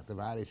this attractive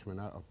Irishman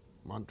out of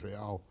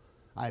Montreal,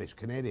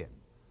 Irish-Canadian,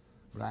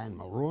 Brian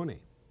Mulroney.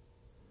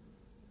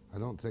 I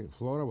don't think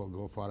Flora will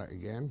go for it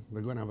again.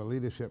 They're going to have a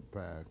leadership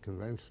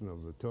convention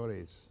of the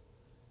Tories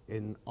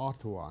in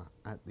Ottawa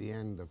at the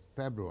end of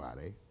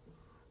February.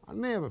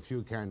 And they have a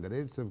few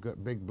candidates. They've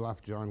got Big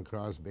Bluff John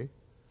Crosby.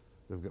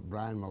 They've got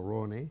Brian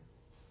Mulroney.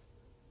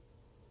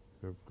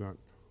 They've got,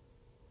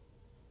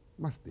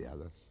 must be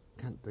others.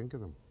 Can't think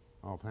of them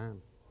offhand.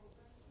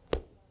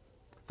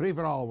 Free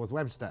for all with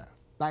Webster.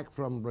 Back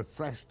from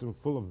refreshed and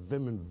full of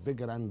vim and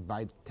vigor and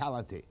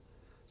vitality.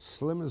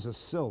 Slim as a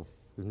sylph.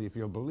 And if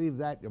you'll believe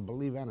that, you'll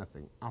believe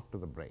anything after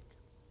the break.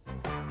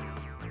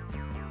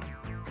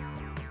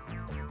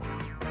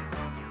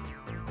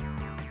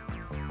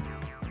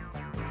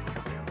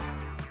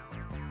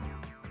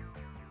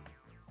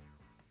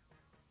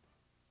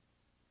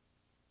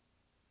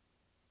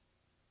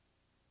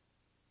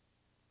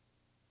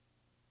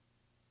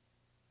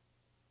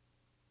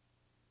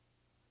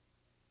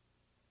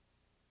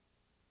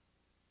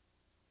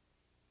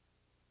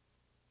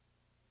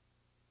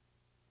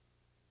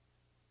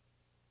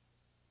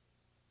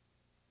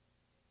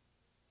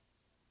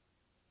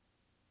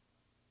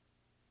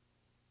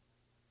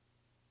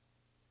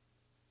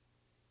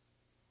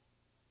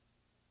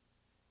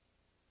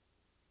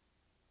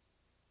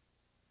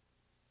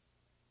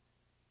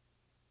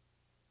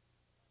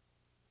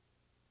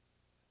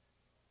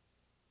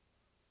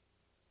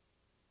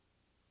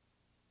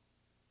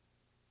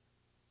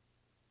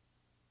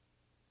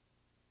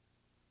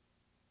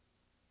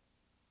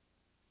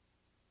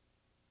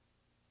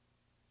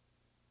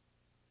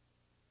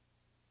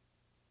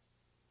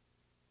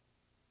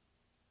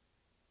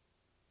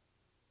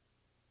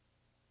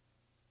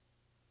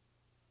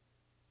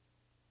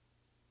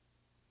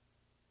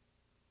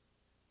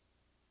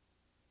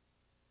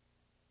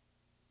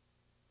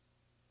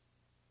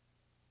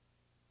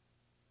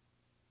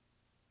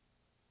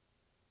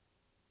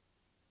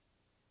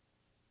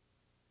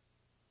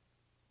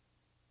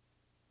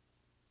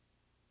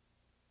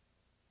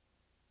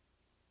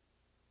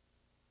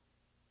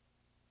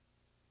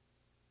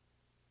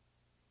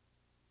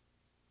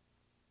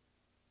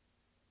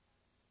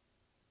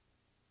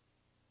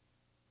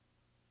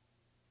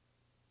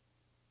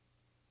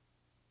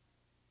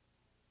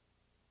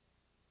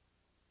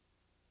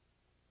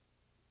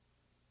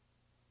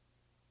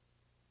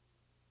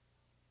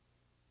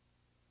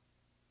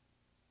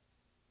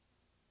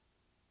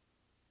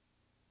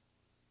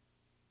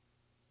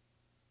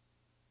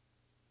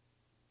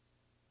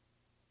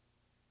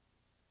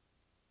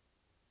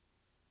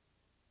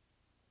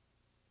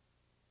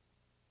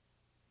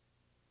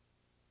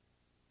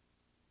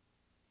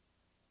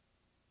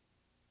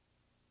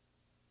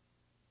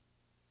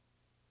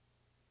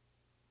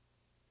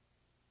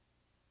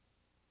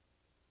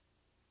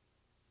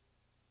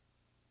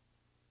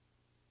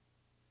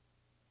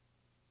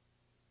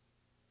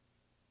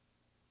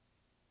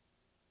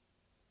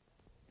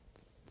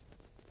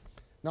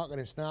 Not going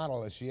to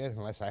snarl this year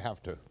unless I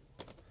have to.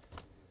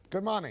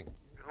 Good morning.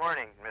 Good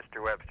morning,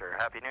 Mr. Webster.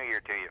 Happy New Year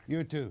to you.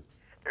 You too.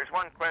 There's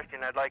one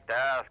question I'd like to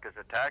ask as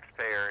a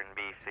taxpayer in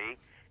BC,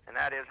 and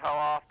that is how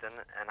often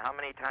and how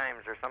many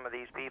times are some of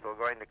these people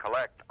going to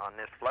collect on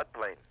this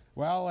floodplain?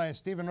 Well,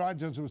 Stephen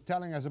Rogers was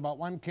telling us about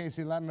one case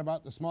he learned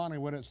about this morning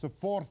where it's the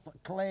 4th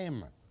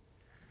claim.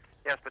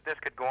 Yes, but this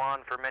could go on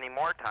for many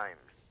more times.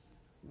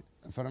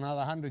 For another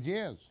 100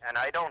 years. And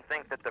I don't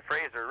think that the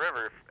Fraser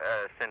River,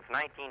 since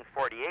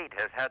 1948,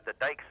 has had the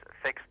dikes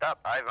fixed up.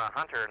 I'm a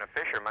hunter and a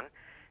fisherman,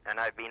 and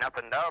I've been up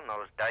and down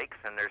those dikes,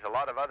 and there's a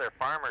lot of other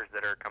farmers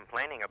that are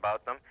complaining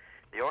about them.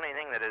 The only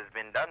thing that has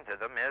been done to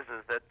them is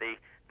that the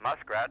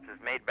muskrats has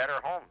made better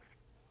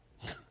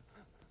homes.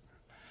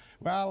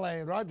 Well,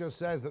 Rogers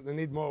says that they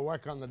need more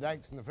work on the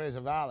dikes in the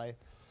Fraser Valley.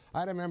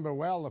 I remember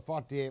well the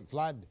 48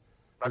 flood.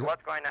 But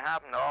what's going to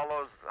happen to all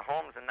those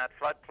homes in that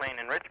floodplain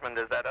in Richmond,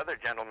 as that other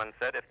gentleman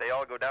said, if they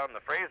all go down the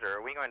Fraser?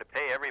 Are we going to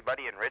pay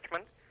everybody in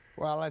Richmond?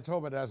 Well, let's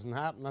hope it doesn't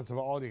happen. That's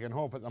about all you can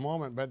hope at the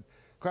moment. But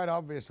quite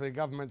obviously,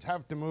 governments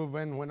have to move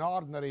in when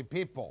ordinary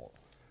people,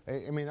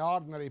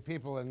 ordinary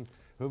people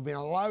who've been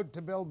allowed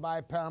to build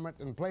by permit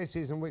in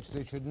places in which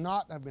they should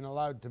not have been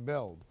allowed to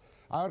build.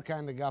 Our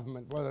kind of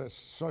government, whether it's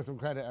Social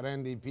Credit or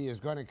NDP, is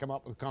going to come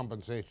up with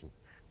compensation.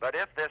 But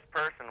if this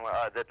person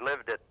that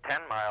lived at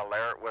 10 Mile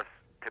there was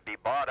to be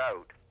bought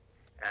out,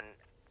 and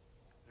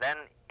then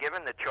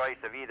given the choice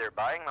of either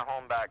buying the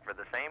home back for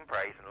the same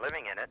price and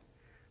living in it,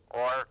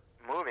 or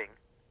moving,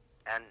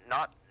 and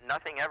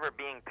nothing ever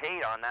being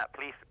paid on that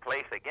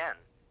place again,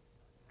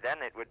 then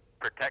it would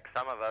protect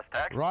some of us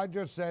taxpayers.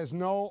 Roger says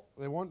no,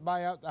 they won't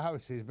buy out the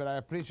houses, but I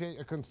appreciate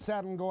your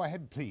concern. Go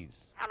ahead,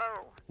 please.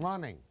 Hello.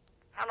 Morning.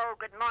 Hello,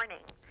 good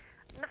morning.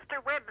 Mr.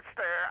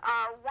 Webster,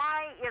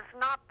 why is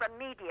not the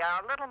media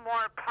a little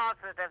more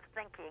positive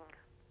thinking?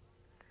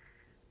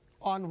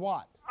 On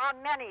what? On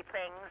many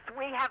things.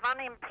 We have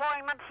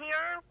unemployment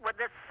here, where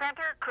this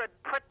center could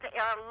put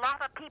a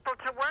lot of people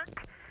to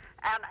work.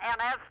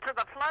 And as to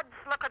the floods,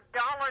 look at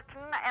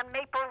Dollarton and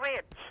Maple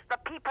Ridge. The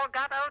people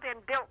got out and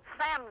built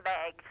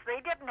sandbags.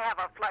 They didn't have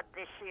a flood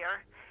this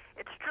year.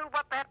 It's true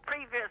what that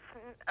previous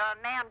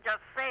man just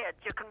said.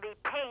 You can be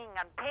paying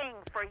and paying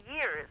for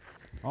years.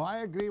 Well, I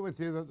agree with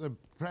you that the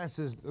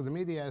the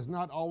media is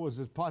not always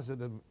as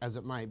positive as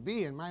it might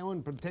be. In my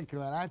own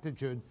particular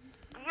attitude,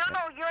 you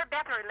know, you're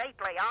better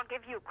lately. I'll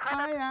give you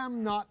credit. I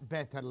am not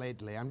better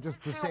lately. I'm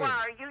just to say. You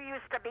are. You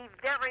used to be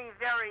very,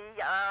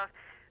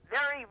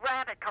 very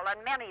radical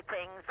in many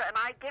things, and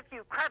I give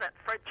you credit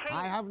for changing.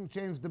 I haven't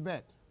changed a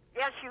bit.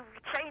 Yes, you've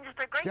changed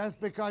a great deal. Just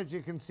because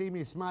you can see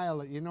me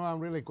smile, you know I'm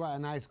really quite a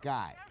nice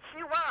guy. Yes,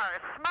 you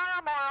are.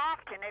 Smile more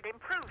often. It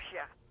improves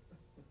you.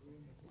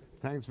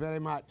 Thanks very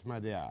much, my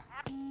dear.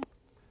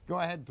 Go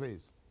ahead,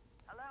 please.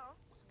 Hello?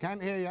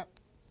 Can't hear you.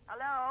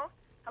 Hello?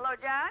 Hello,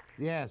 Jack?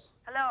 Yes.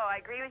 Hello, I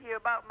agree with you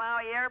about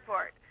Maui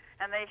Airport.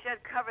 And they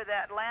should cover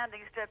that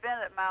landing strip in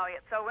at Maui.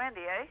 It's so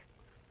windy, eh?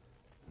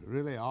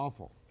 Really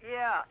awful.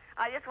 Yeah.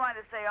 I just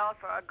wanted to say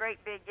also a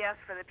great big yes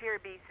for the Pier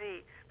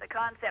BC. The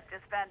concept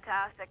is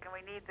fantastic, and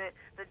we need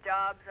the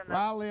jobs and the...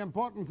 Well, the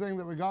important thing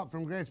that we got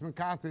from Grace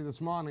McCarthy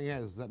this morning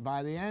is that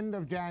by the end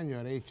of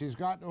January, she's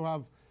got to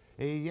have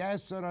a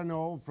yes or a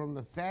no from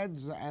the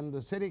feds and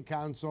the city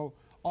council,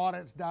 or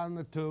it's down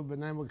the tube,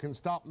 and then we can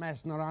stop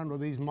messing around with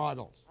these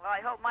models. Well,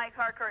 I hope Mike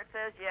Harcourt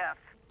says yes.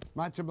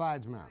 Much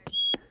obliged, ma'am.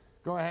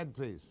 Go ahead,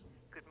 please.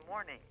 Good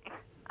morning.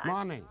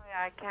 Morning.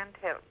 I can't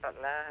help but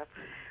laugh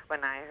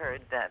when I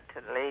heard that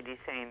lady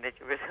saying that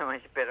you were so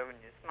much better when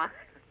you smiled.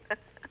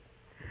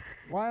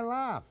 Why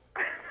laugh?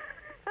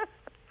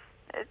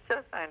 It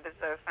just sounded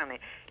so funny.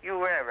 You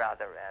were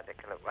rather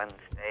radical at one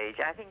stage.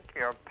 I think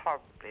you're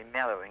probably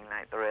mellowing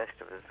like the rest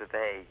of us with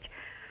age.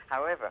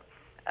 However,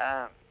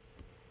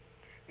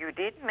 you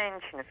did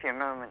mention a few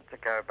moments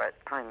ago about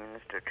Prime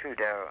Minister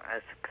Trudeau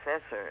as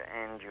successor,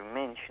 and you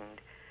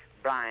mentioned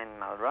Brian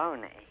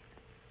Mulroney.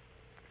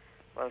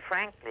 Well,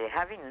 frankly,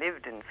 having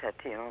lived in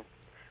Seattle,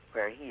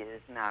 where he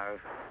is now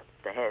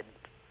the head,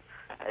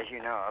 as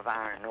you know, of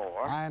Iron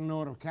Ore. Iron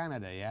Ore of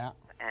Canada, yeah.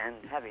 And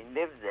having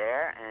lived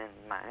there, and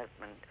my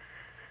husband,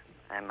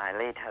 and my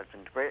late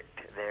husband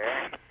worked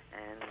there,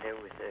 and there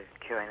was the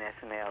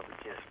QNSNL,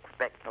 which is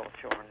Quebec North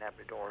Shore and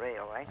Labrador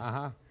Railway.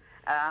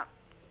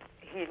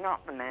 He's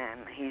not the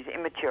man. He's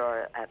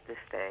immature at this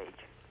stage.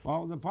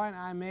 Well, the point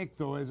I make,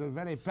 though, is a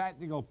very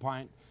practical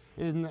point,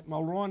 is that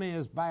Mulroney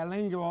is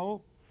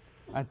bilingual,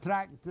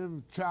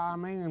 attractive,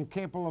 charming, and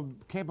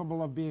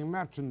capable of being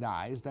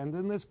merchandised. And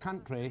in this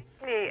country,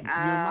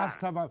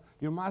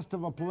 you must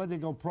have a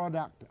political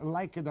product,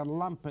 like it or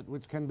lump it,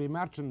 which can be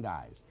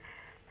merchandised.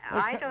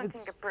 I don't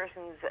think a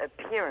person's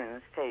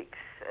appearance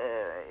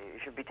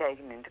should be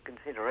taken into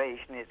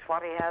consideration. It's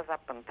what he has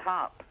up on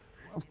top.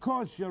 Of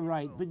course you're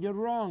right, but you're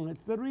wrong.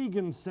 It's the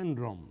Reagan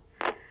syndrome.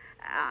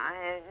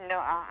 No,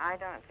 I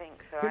don't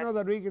think so. Do you know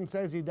that Reagan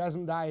says he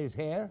doesn't dye his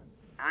hair?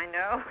 I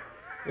know.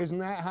 Isn't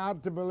that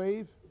hard to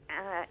believe?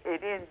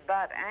 It is,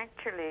 but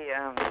actually,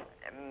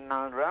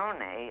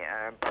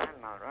 Brian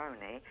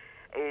Mulroney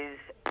is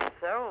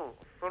so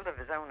full of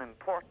his own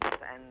importance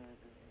and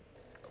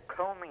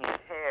combing his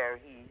hair,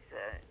 he's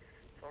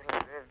sort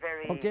of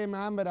very... Okay,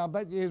 ma'am, but I'll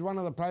bet you he's one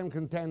of the prime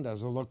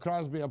contenders, although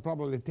Crosby will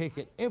probably take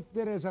it if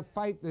there is a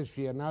fight this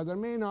year. Now, there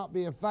may not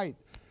be a fight.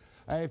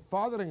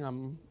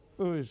 Fotheringham,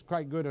 who is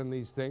quite good on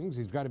these things,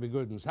 he's got to be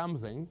good in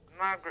something.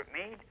 Margaret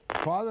Mead?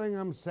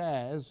 Fotheringham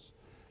says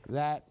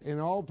that in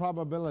all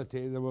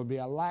probability there will be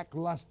a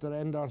lackluster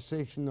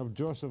endorsation of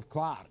Joseph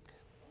Clark.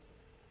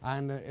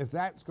 And if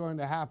that's going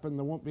to happen,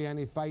 there won't be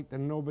any fight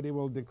and nobody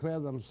will declare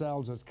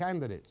themselves as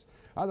candidates.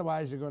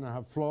 Otherwise, you're going to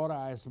have Flora,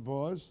 I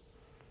suppose,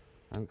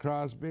 and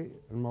Crosby,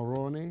 and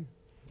Mulroney.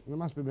 There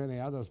must be many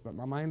others, but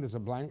my mind is a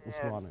blank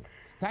this morning.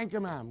 Thank you,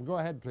 ma'am. Go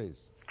ahead,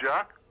 please.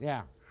 Jack?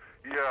 Yeah.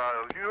 Yeah,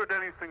 have you heard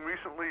anything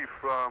recently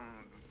from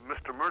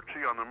Mr.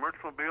 Murchie on the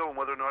Murchmobile and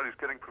whether or not he's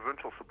getting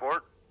provincial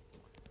support?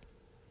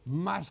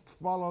 Must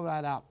follow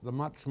that up, the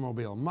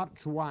Murchmobile.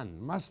 Murch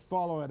 1. Must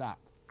follow it up.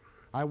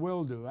 I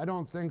will do. I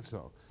don't think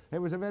so. It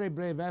was a very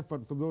brave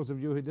effort for those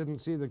of you who didn't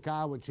see the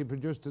car, which he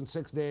produced in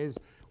 6 days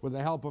with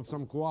the help of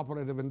some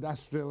cooperative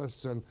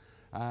industrialists and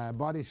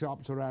body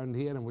shops around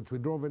here, and which we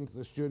drove into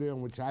the studio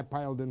and which I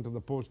piled into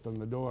the post on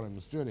the door in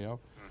the studio.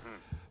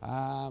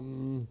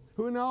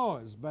 Who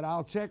knows? But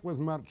I'll check with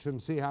Murch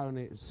and see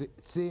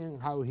seeing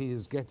how he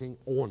is getting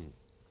on.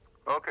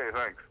 Okay,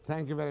 thanks.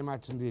 Thank you very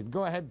much indeed.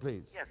 Go ahead,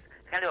 please. Yes.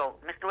 Hello,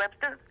 Mr.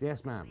 Webster?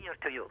 Yes, ma'am. Here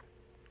to you.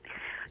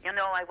 You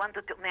know, I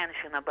wanted to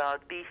mention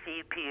about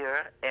BC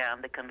Pier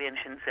and the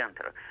Convention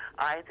Center.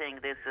 I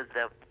think this is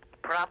the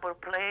proper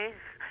place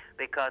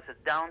because it's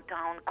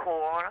downtown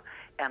core,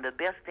 and the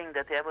best thing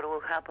that ever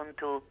will happen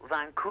to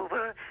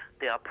Vancouver,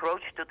 the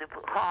approach to the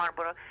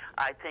harbor,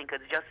 I think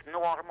it's just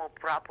normal,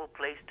 proper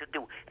place to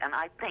do. And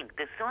I think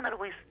the sooner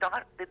we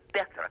start, the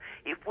better.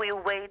 If we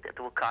wait, it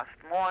will cost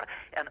more,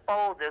 and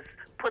all this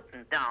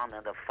putting down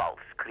in the False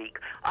Creek.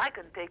 I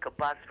can take a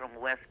bus from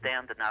West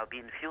End, and I'll be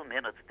in a few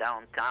minutes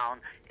downtown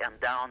and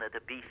down at the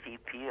BC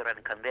Pier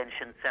and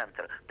Convention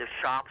Center. The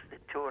shops, the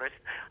tourists,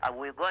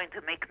 we're going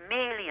to make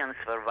millions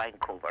for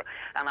Vancouver.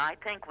 And I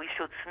think we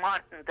should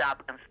smarten it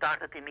up and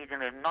start it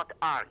immediately, not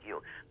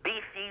argue.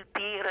 BC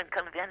Pier and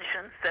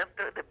Convention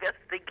Center, the best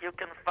thing you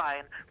can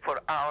find for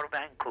our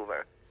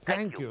Vancouver.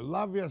 Thank you.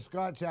 Love your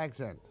Scotch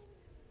accent.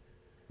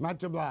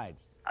 Much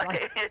obliged.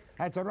 Okay.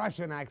 That's a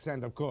Russian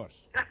accent, of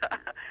course.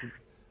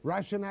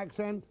 Russian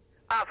accent?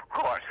 Of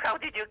course. How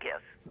did you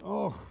guess?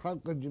 Oh, how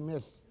could you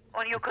miss?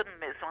 Oh, you couldn't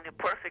miss. On a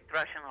perfect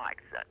Russian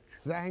accent.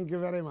 Thank you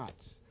very much.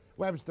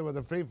 Webster with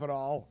a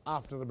free-for-all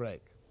after the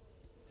break.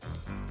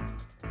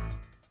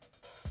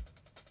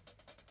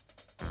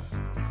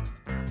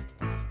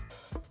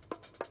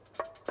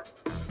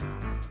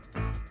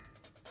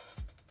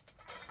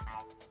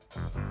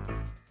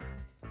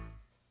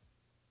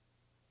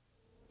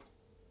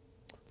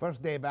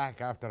 First day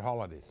back after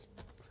holidays.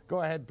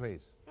 Go ahead,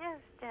 please. Yes,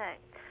 Jack.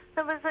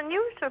 There was a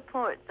news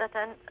report that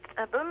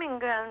a booming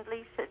ground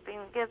lease had been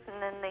given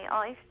in the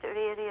Oyster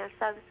area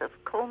south of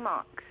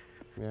Comox,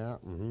 Yeah,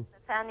 the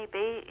Fanny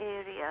Bay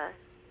area.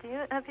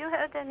 Have you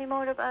heard any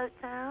more about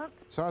that?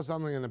 Saw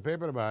something in the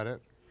paper about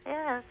it.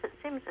 Yes, it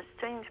seems a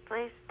strange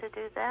place to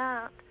do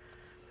that.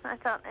 I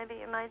thought maybe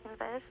you might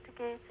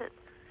investigate it.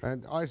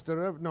 And Oyster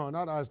River? No,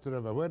 not Oyster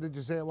River. Where did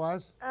you say it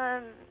was?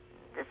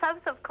 The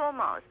south of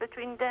Comox,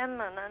 between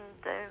Denman and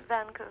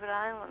Vancouver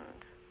Island.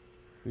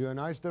 You an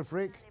oyster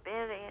freak? Bay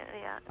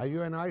area. Are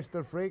you an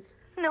oyster freak?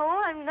 No,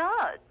 I'm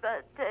not,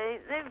 but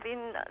they've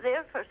been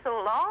there for so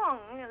long,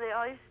 the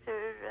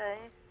oyster...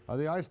 Are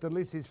the oyster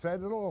leases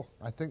federal?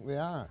 I think they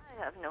are.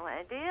 I have no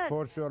idea.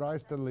 For sure,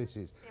 oyster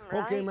leases. Seem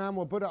Okay, right. ma'am,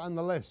 we'll put it on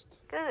the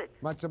list. Good.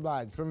 Much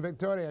obliged. From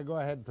Victoria, go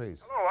ahead,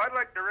 please. Hello, I'd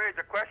like to raise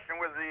a question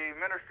with the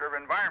Minister of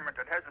Environment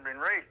that hasn't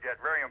been raised yet,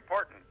 very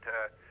important.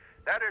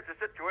 That is the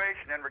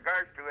situation in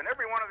regards to, in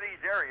every one of these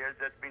areas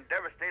that's been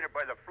devastated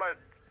by the floods,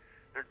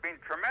 there's been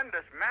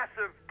tremendous,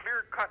 massive,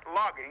 clear-cut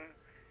logging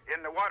in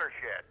the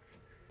watersheds.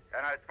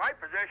 And it's my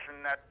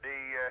position that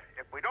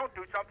if we don't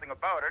do something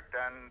about it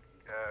and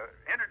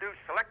introduce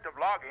selective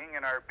logging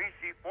in our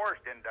BC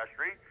forest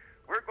industry,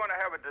 we're going to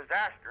have a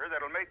disaster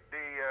that'll make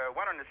the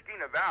one in the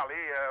Skeena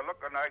Valley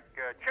looking like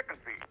chicken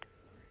feed.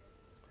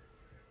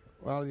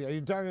 Well, are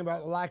you talking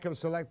about lack of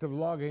selective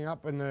logging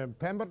up in the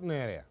Pemberton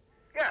area?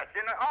 Yes,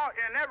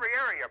 in every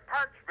area,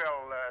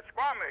 Parksville,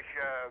 Squamish,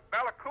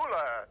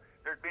 Ballacoola,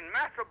 there's been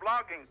massive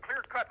logging,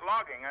 clear-cut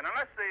logging, and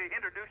unless they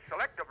introduce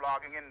selective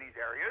logging in these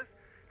areas,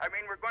 I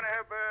mean, we're going to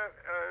have,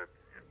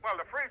 well,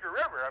 the Fraser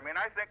River. I mean,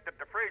 I think that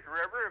the Fraser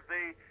River, if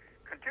they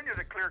continue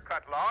the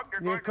clear-cut log,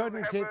 they're going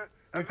to have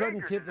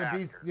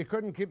You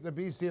couldn't keep the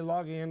BC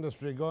logging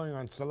industry going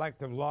on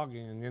selective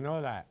logging, and you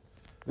know that.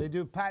 They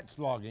do patch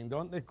logging,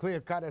 don't they?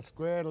 Clear-cut a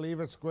square,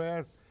 leave a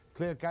square,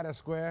 clear-cut a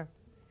square.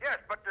 Yes,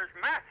 but there's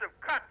massive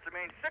cuts. I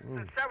mean,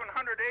 600 and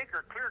 700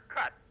 acre clear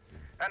cut.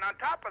 And on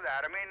top of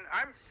that, I mean,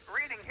 I'm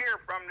reading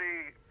here from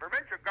the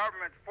provincial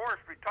government's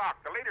Forestry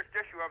Talk, the latest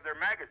issue of their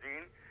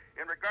magazine,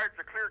 in regards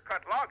to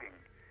clear-cut logging.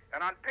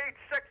 And on page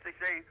 6, they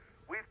say,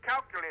 we've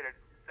calculated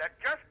that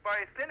just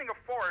by thinning a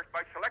forest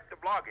by selective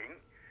logging,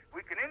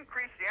 we can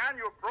increase the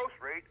annual growth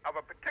rate of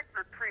a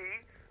particular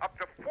tree up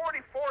to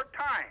 44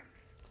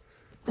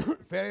 times.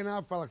 Fair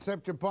enough, I'll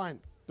accept your point.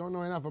 Don't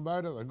know enough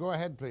about it. Go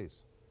ahead,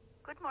 please.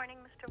 Good morning,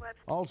 Mr.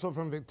 Webster. Also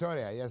from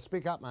Victoria. Yes,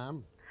 speak up,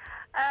 ma'am.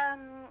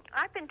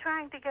 I've been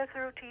trying to get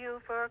through to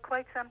you for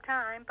quite some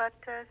time, but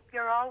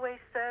you're always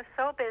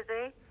so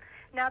busy.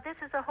 Now, this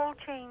is a whole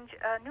change,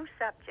 new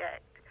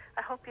subject.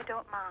 I hope you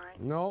don't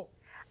mind. No.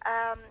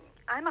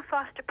 I'm a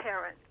foster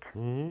parent.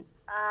 Mm-hmm.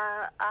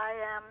 I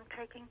am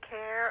taking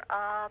care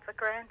of a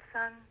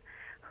grandson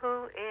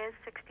who is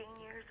 16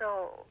 years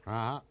old.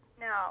 Uh-huh.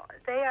 Now,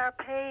 they are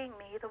paying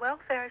me, the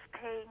welfare is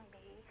paying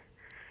me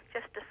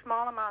just a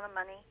small amount of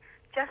money,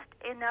 just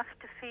enough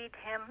to feed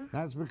him.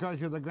 That's because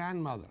you're the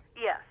grandmother.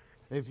 Yes.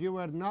 If you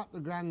were not the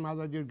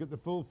grandmother, you'd get the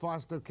full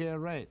foster care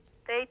rate.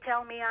 They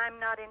tell me I'm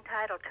not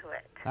entitled to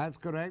it. That's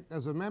correct.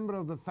 As a member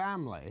of the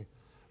family,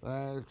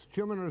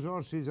 Human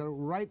Resources are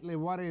rightly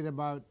worried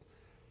about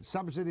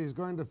subsidies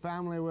going to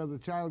family where the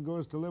child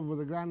goes to live with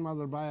the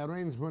grandmother by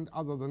arrangement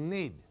other than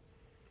need.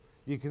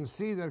 You can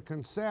see their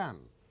concern.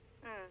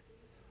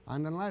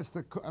 And unless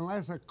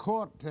a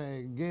court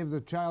gave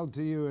the child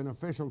to you in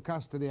official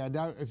custody, I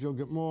doubt if you'll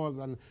get more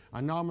than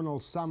a nominal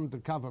sum to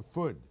cover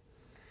food.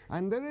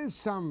 And there is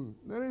some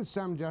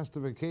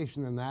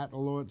justification in that,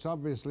 although it's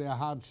obviously a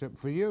hardship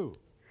for you.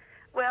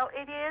 Well,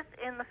 it is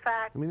in the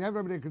fact... I mean,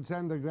 everybody could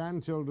send their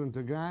grandchildren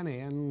to Granny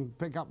and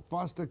pick up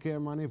foster care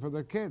money for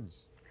their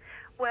kids.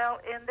 Well,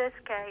 in this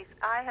case,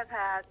 I have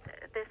had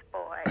this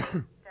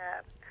boy.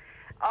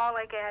 All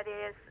I get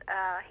is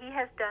he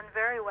has done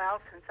very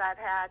well since I've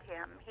had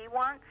him. He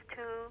wants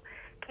to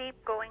keep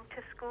going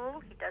to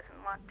school. He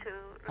doesn't want to...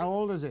 How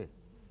old is he?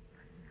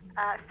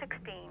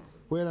 16.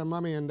 Where are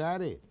Mummy and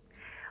Daddy?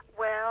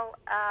 Well,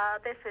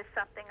 this is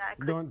something I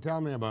could Don't tell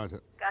me about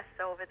it. discuss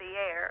over the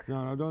air.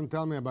 No,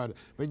 tell me about it.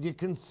 But you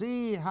can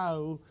see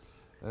how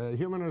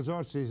Human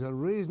Resources are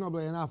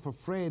reasonably enough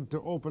afraid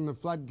to open the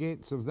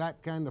floodgates of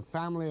that kind of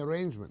family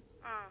arrangement.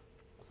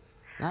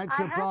 That's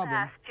your problem. I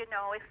have asked, you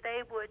know, if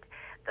they would,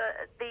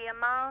 the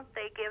amount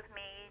they give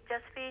me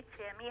just feeds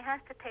him. He has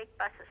to take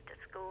buses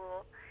to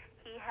school.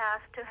 He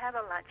has to have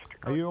a lunch to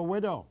go. Are you a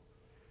widow?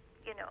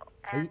 You know.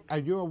 And Are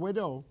you a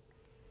widow?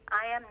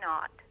 I am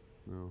not.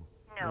 No.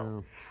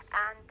 No.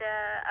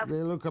 And they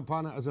look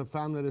upon it as a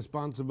family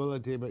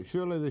responsibility, but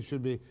surely they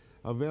should be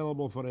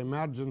available for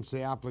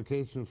emergency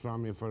applications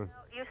from you for...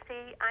 You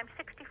see, I'm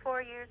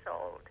 64 years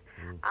old.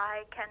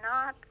 I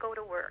cannot go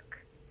to work.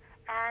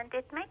 And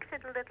it makes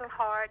it a little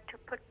hard to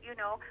put, you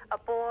know, a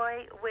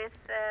boy with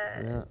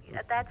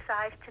that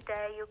size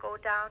today, you go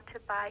down to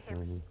buy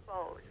him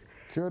clothes.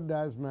 Sure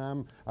does,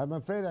 ma'am. I'm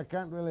afraid I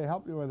can't really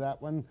help you with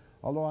that one,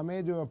 although I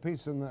may do a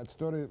piece in that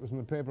story that was in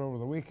the paper over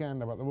the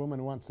weekend about the woman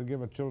who wants to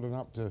give her children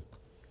up to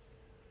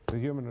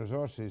Human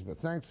Resources. But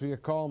thanks for your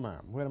call,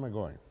 ma'am. Where am I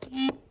going?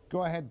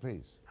 Go ahead,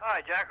 please.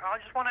 Hi, Jack. I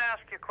just want to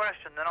ask you a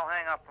question, then I'll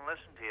hang up and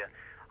listen to you.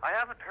 I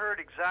haven't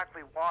heard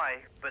exactly why,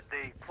 but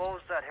they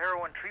closed that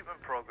heroin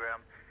treatment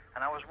program,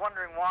 and I was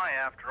wondering why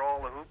after all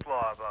the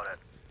hoopla about it.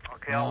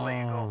 Okay, I'll let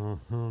you go.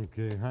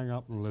 Okay, hang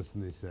up and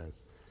listen, he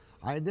says.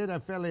 I did a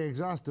fairly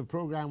exhaustive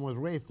program with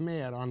Rafe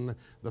Mayer on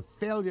the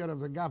failure of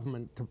the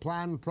government to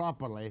plan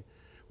properly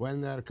when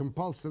their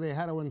compulsory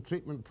heroin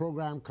treatment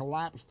program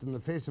collapsed in the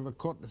face of a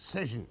court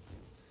decision,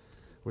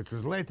 which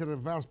was later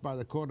reversed by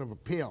the Court of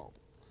Appeal.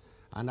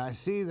 And I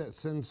see that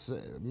since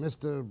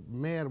Mr.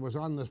 Mayer was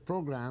on this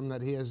program,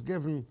 that he has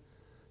given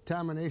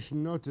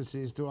termination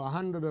notices to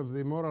 100 of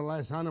the more or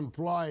less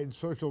unemployed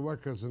social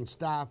workers and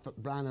staff at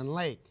Brannan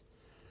Lake.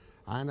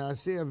 And I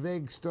see a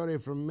vague story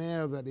from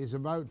Mayer that he's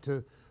about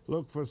to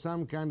look for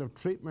some kind of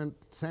treatment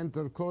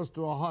centre close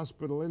to a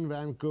hospital in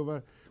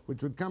Vancouver,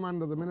 which would come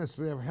under the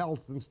Ministry of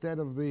Health instead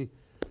of the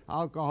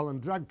Alcohol and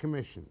Drug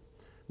Commission.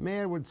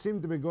 Mayer would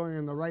seem to be going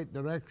in the right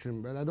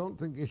direction, but I don't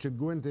think he should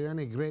go into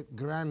any great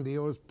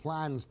grandiose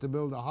plans to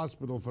build a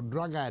hospital for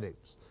drug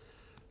addicts.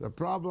 The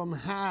problem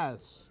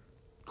has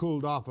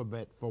cooled off a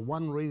bit for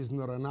one reason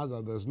or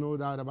another, there's no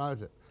doubt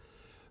about it.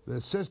 The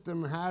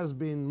system has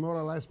been more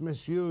or less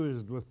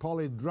misused with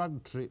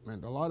poly-drug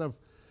treatment. A lot of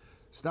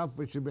stuff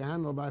which should be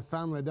handled by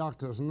family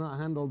doctors and not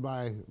handled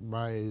by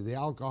the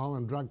Alcohol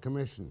and Drug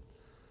Commission.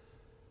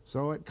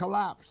 So it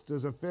collapsed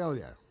as a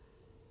failure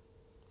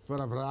for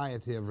a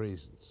variety of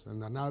reasons,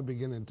 and they're now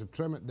beginning to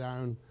trim it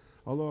down,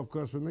 although of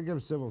course when they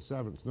give civil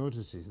servants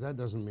notices, that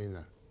doesn't mean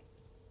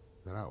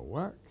they're out of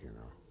work, you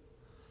know.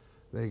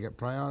 They get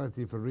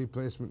priority for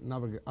replacement in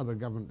other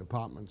government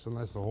departments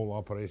unless the whole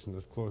operation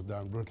is closed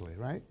down brutally,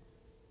 right?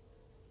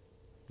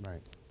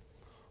 Right.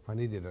 I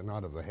needed a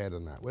nod of the head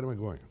on that. Where am I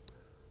going?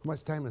 How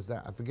much time is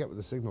that? I forget what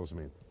the signals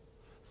mean.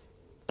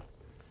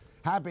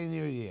 Happy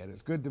New Year.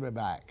 It's good to be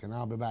back, and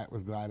I'll be back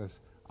with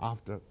Gladys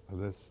after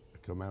this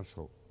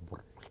commercial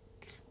break.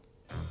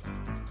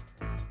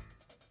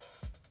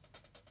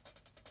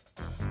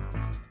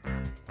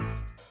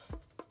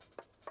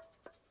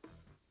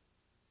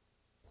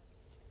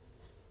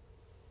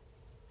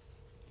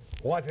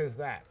 What is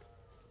that?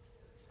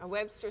 A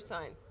Webster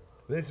sign.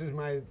 This is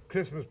my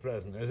Christmas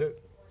present, is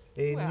it?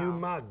 A new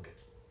mug.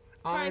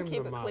 Try and I'm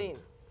keep the it mug. clean.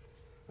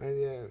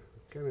 And yeah,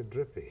 kind of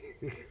drippy.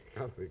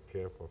 Gotta be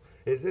careful.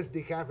 Is this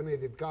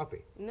decaffeinated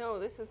coffee? No,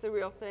 this is the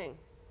real thing.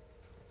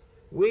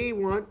 We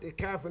want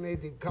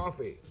decaffeinated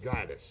coffee,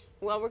 Gladys.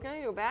 Well, we're going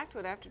to go back to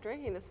it after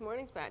drinking this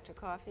morning's batch of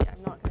coffee.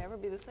 I'm not going to ever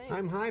be the same.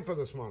 I'm hyper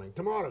this morning.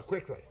 Tomorrow,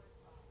 quickly.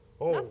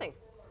 Oh. Nothing.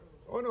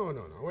 Oh, no.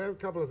 We have a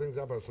couple of things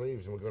up our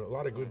sleeves, and we've got a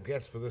lot of good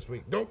guests for this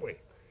week, don't we?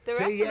 The Say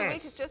rest of the yes.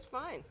 week is just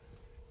fine.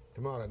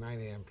 Tomorrow, 9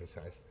 a.m.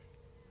 precisely.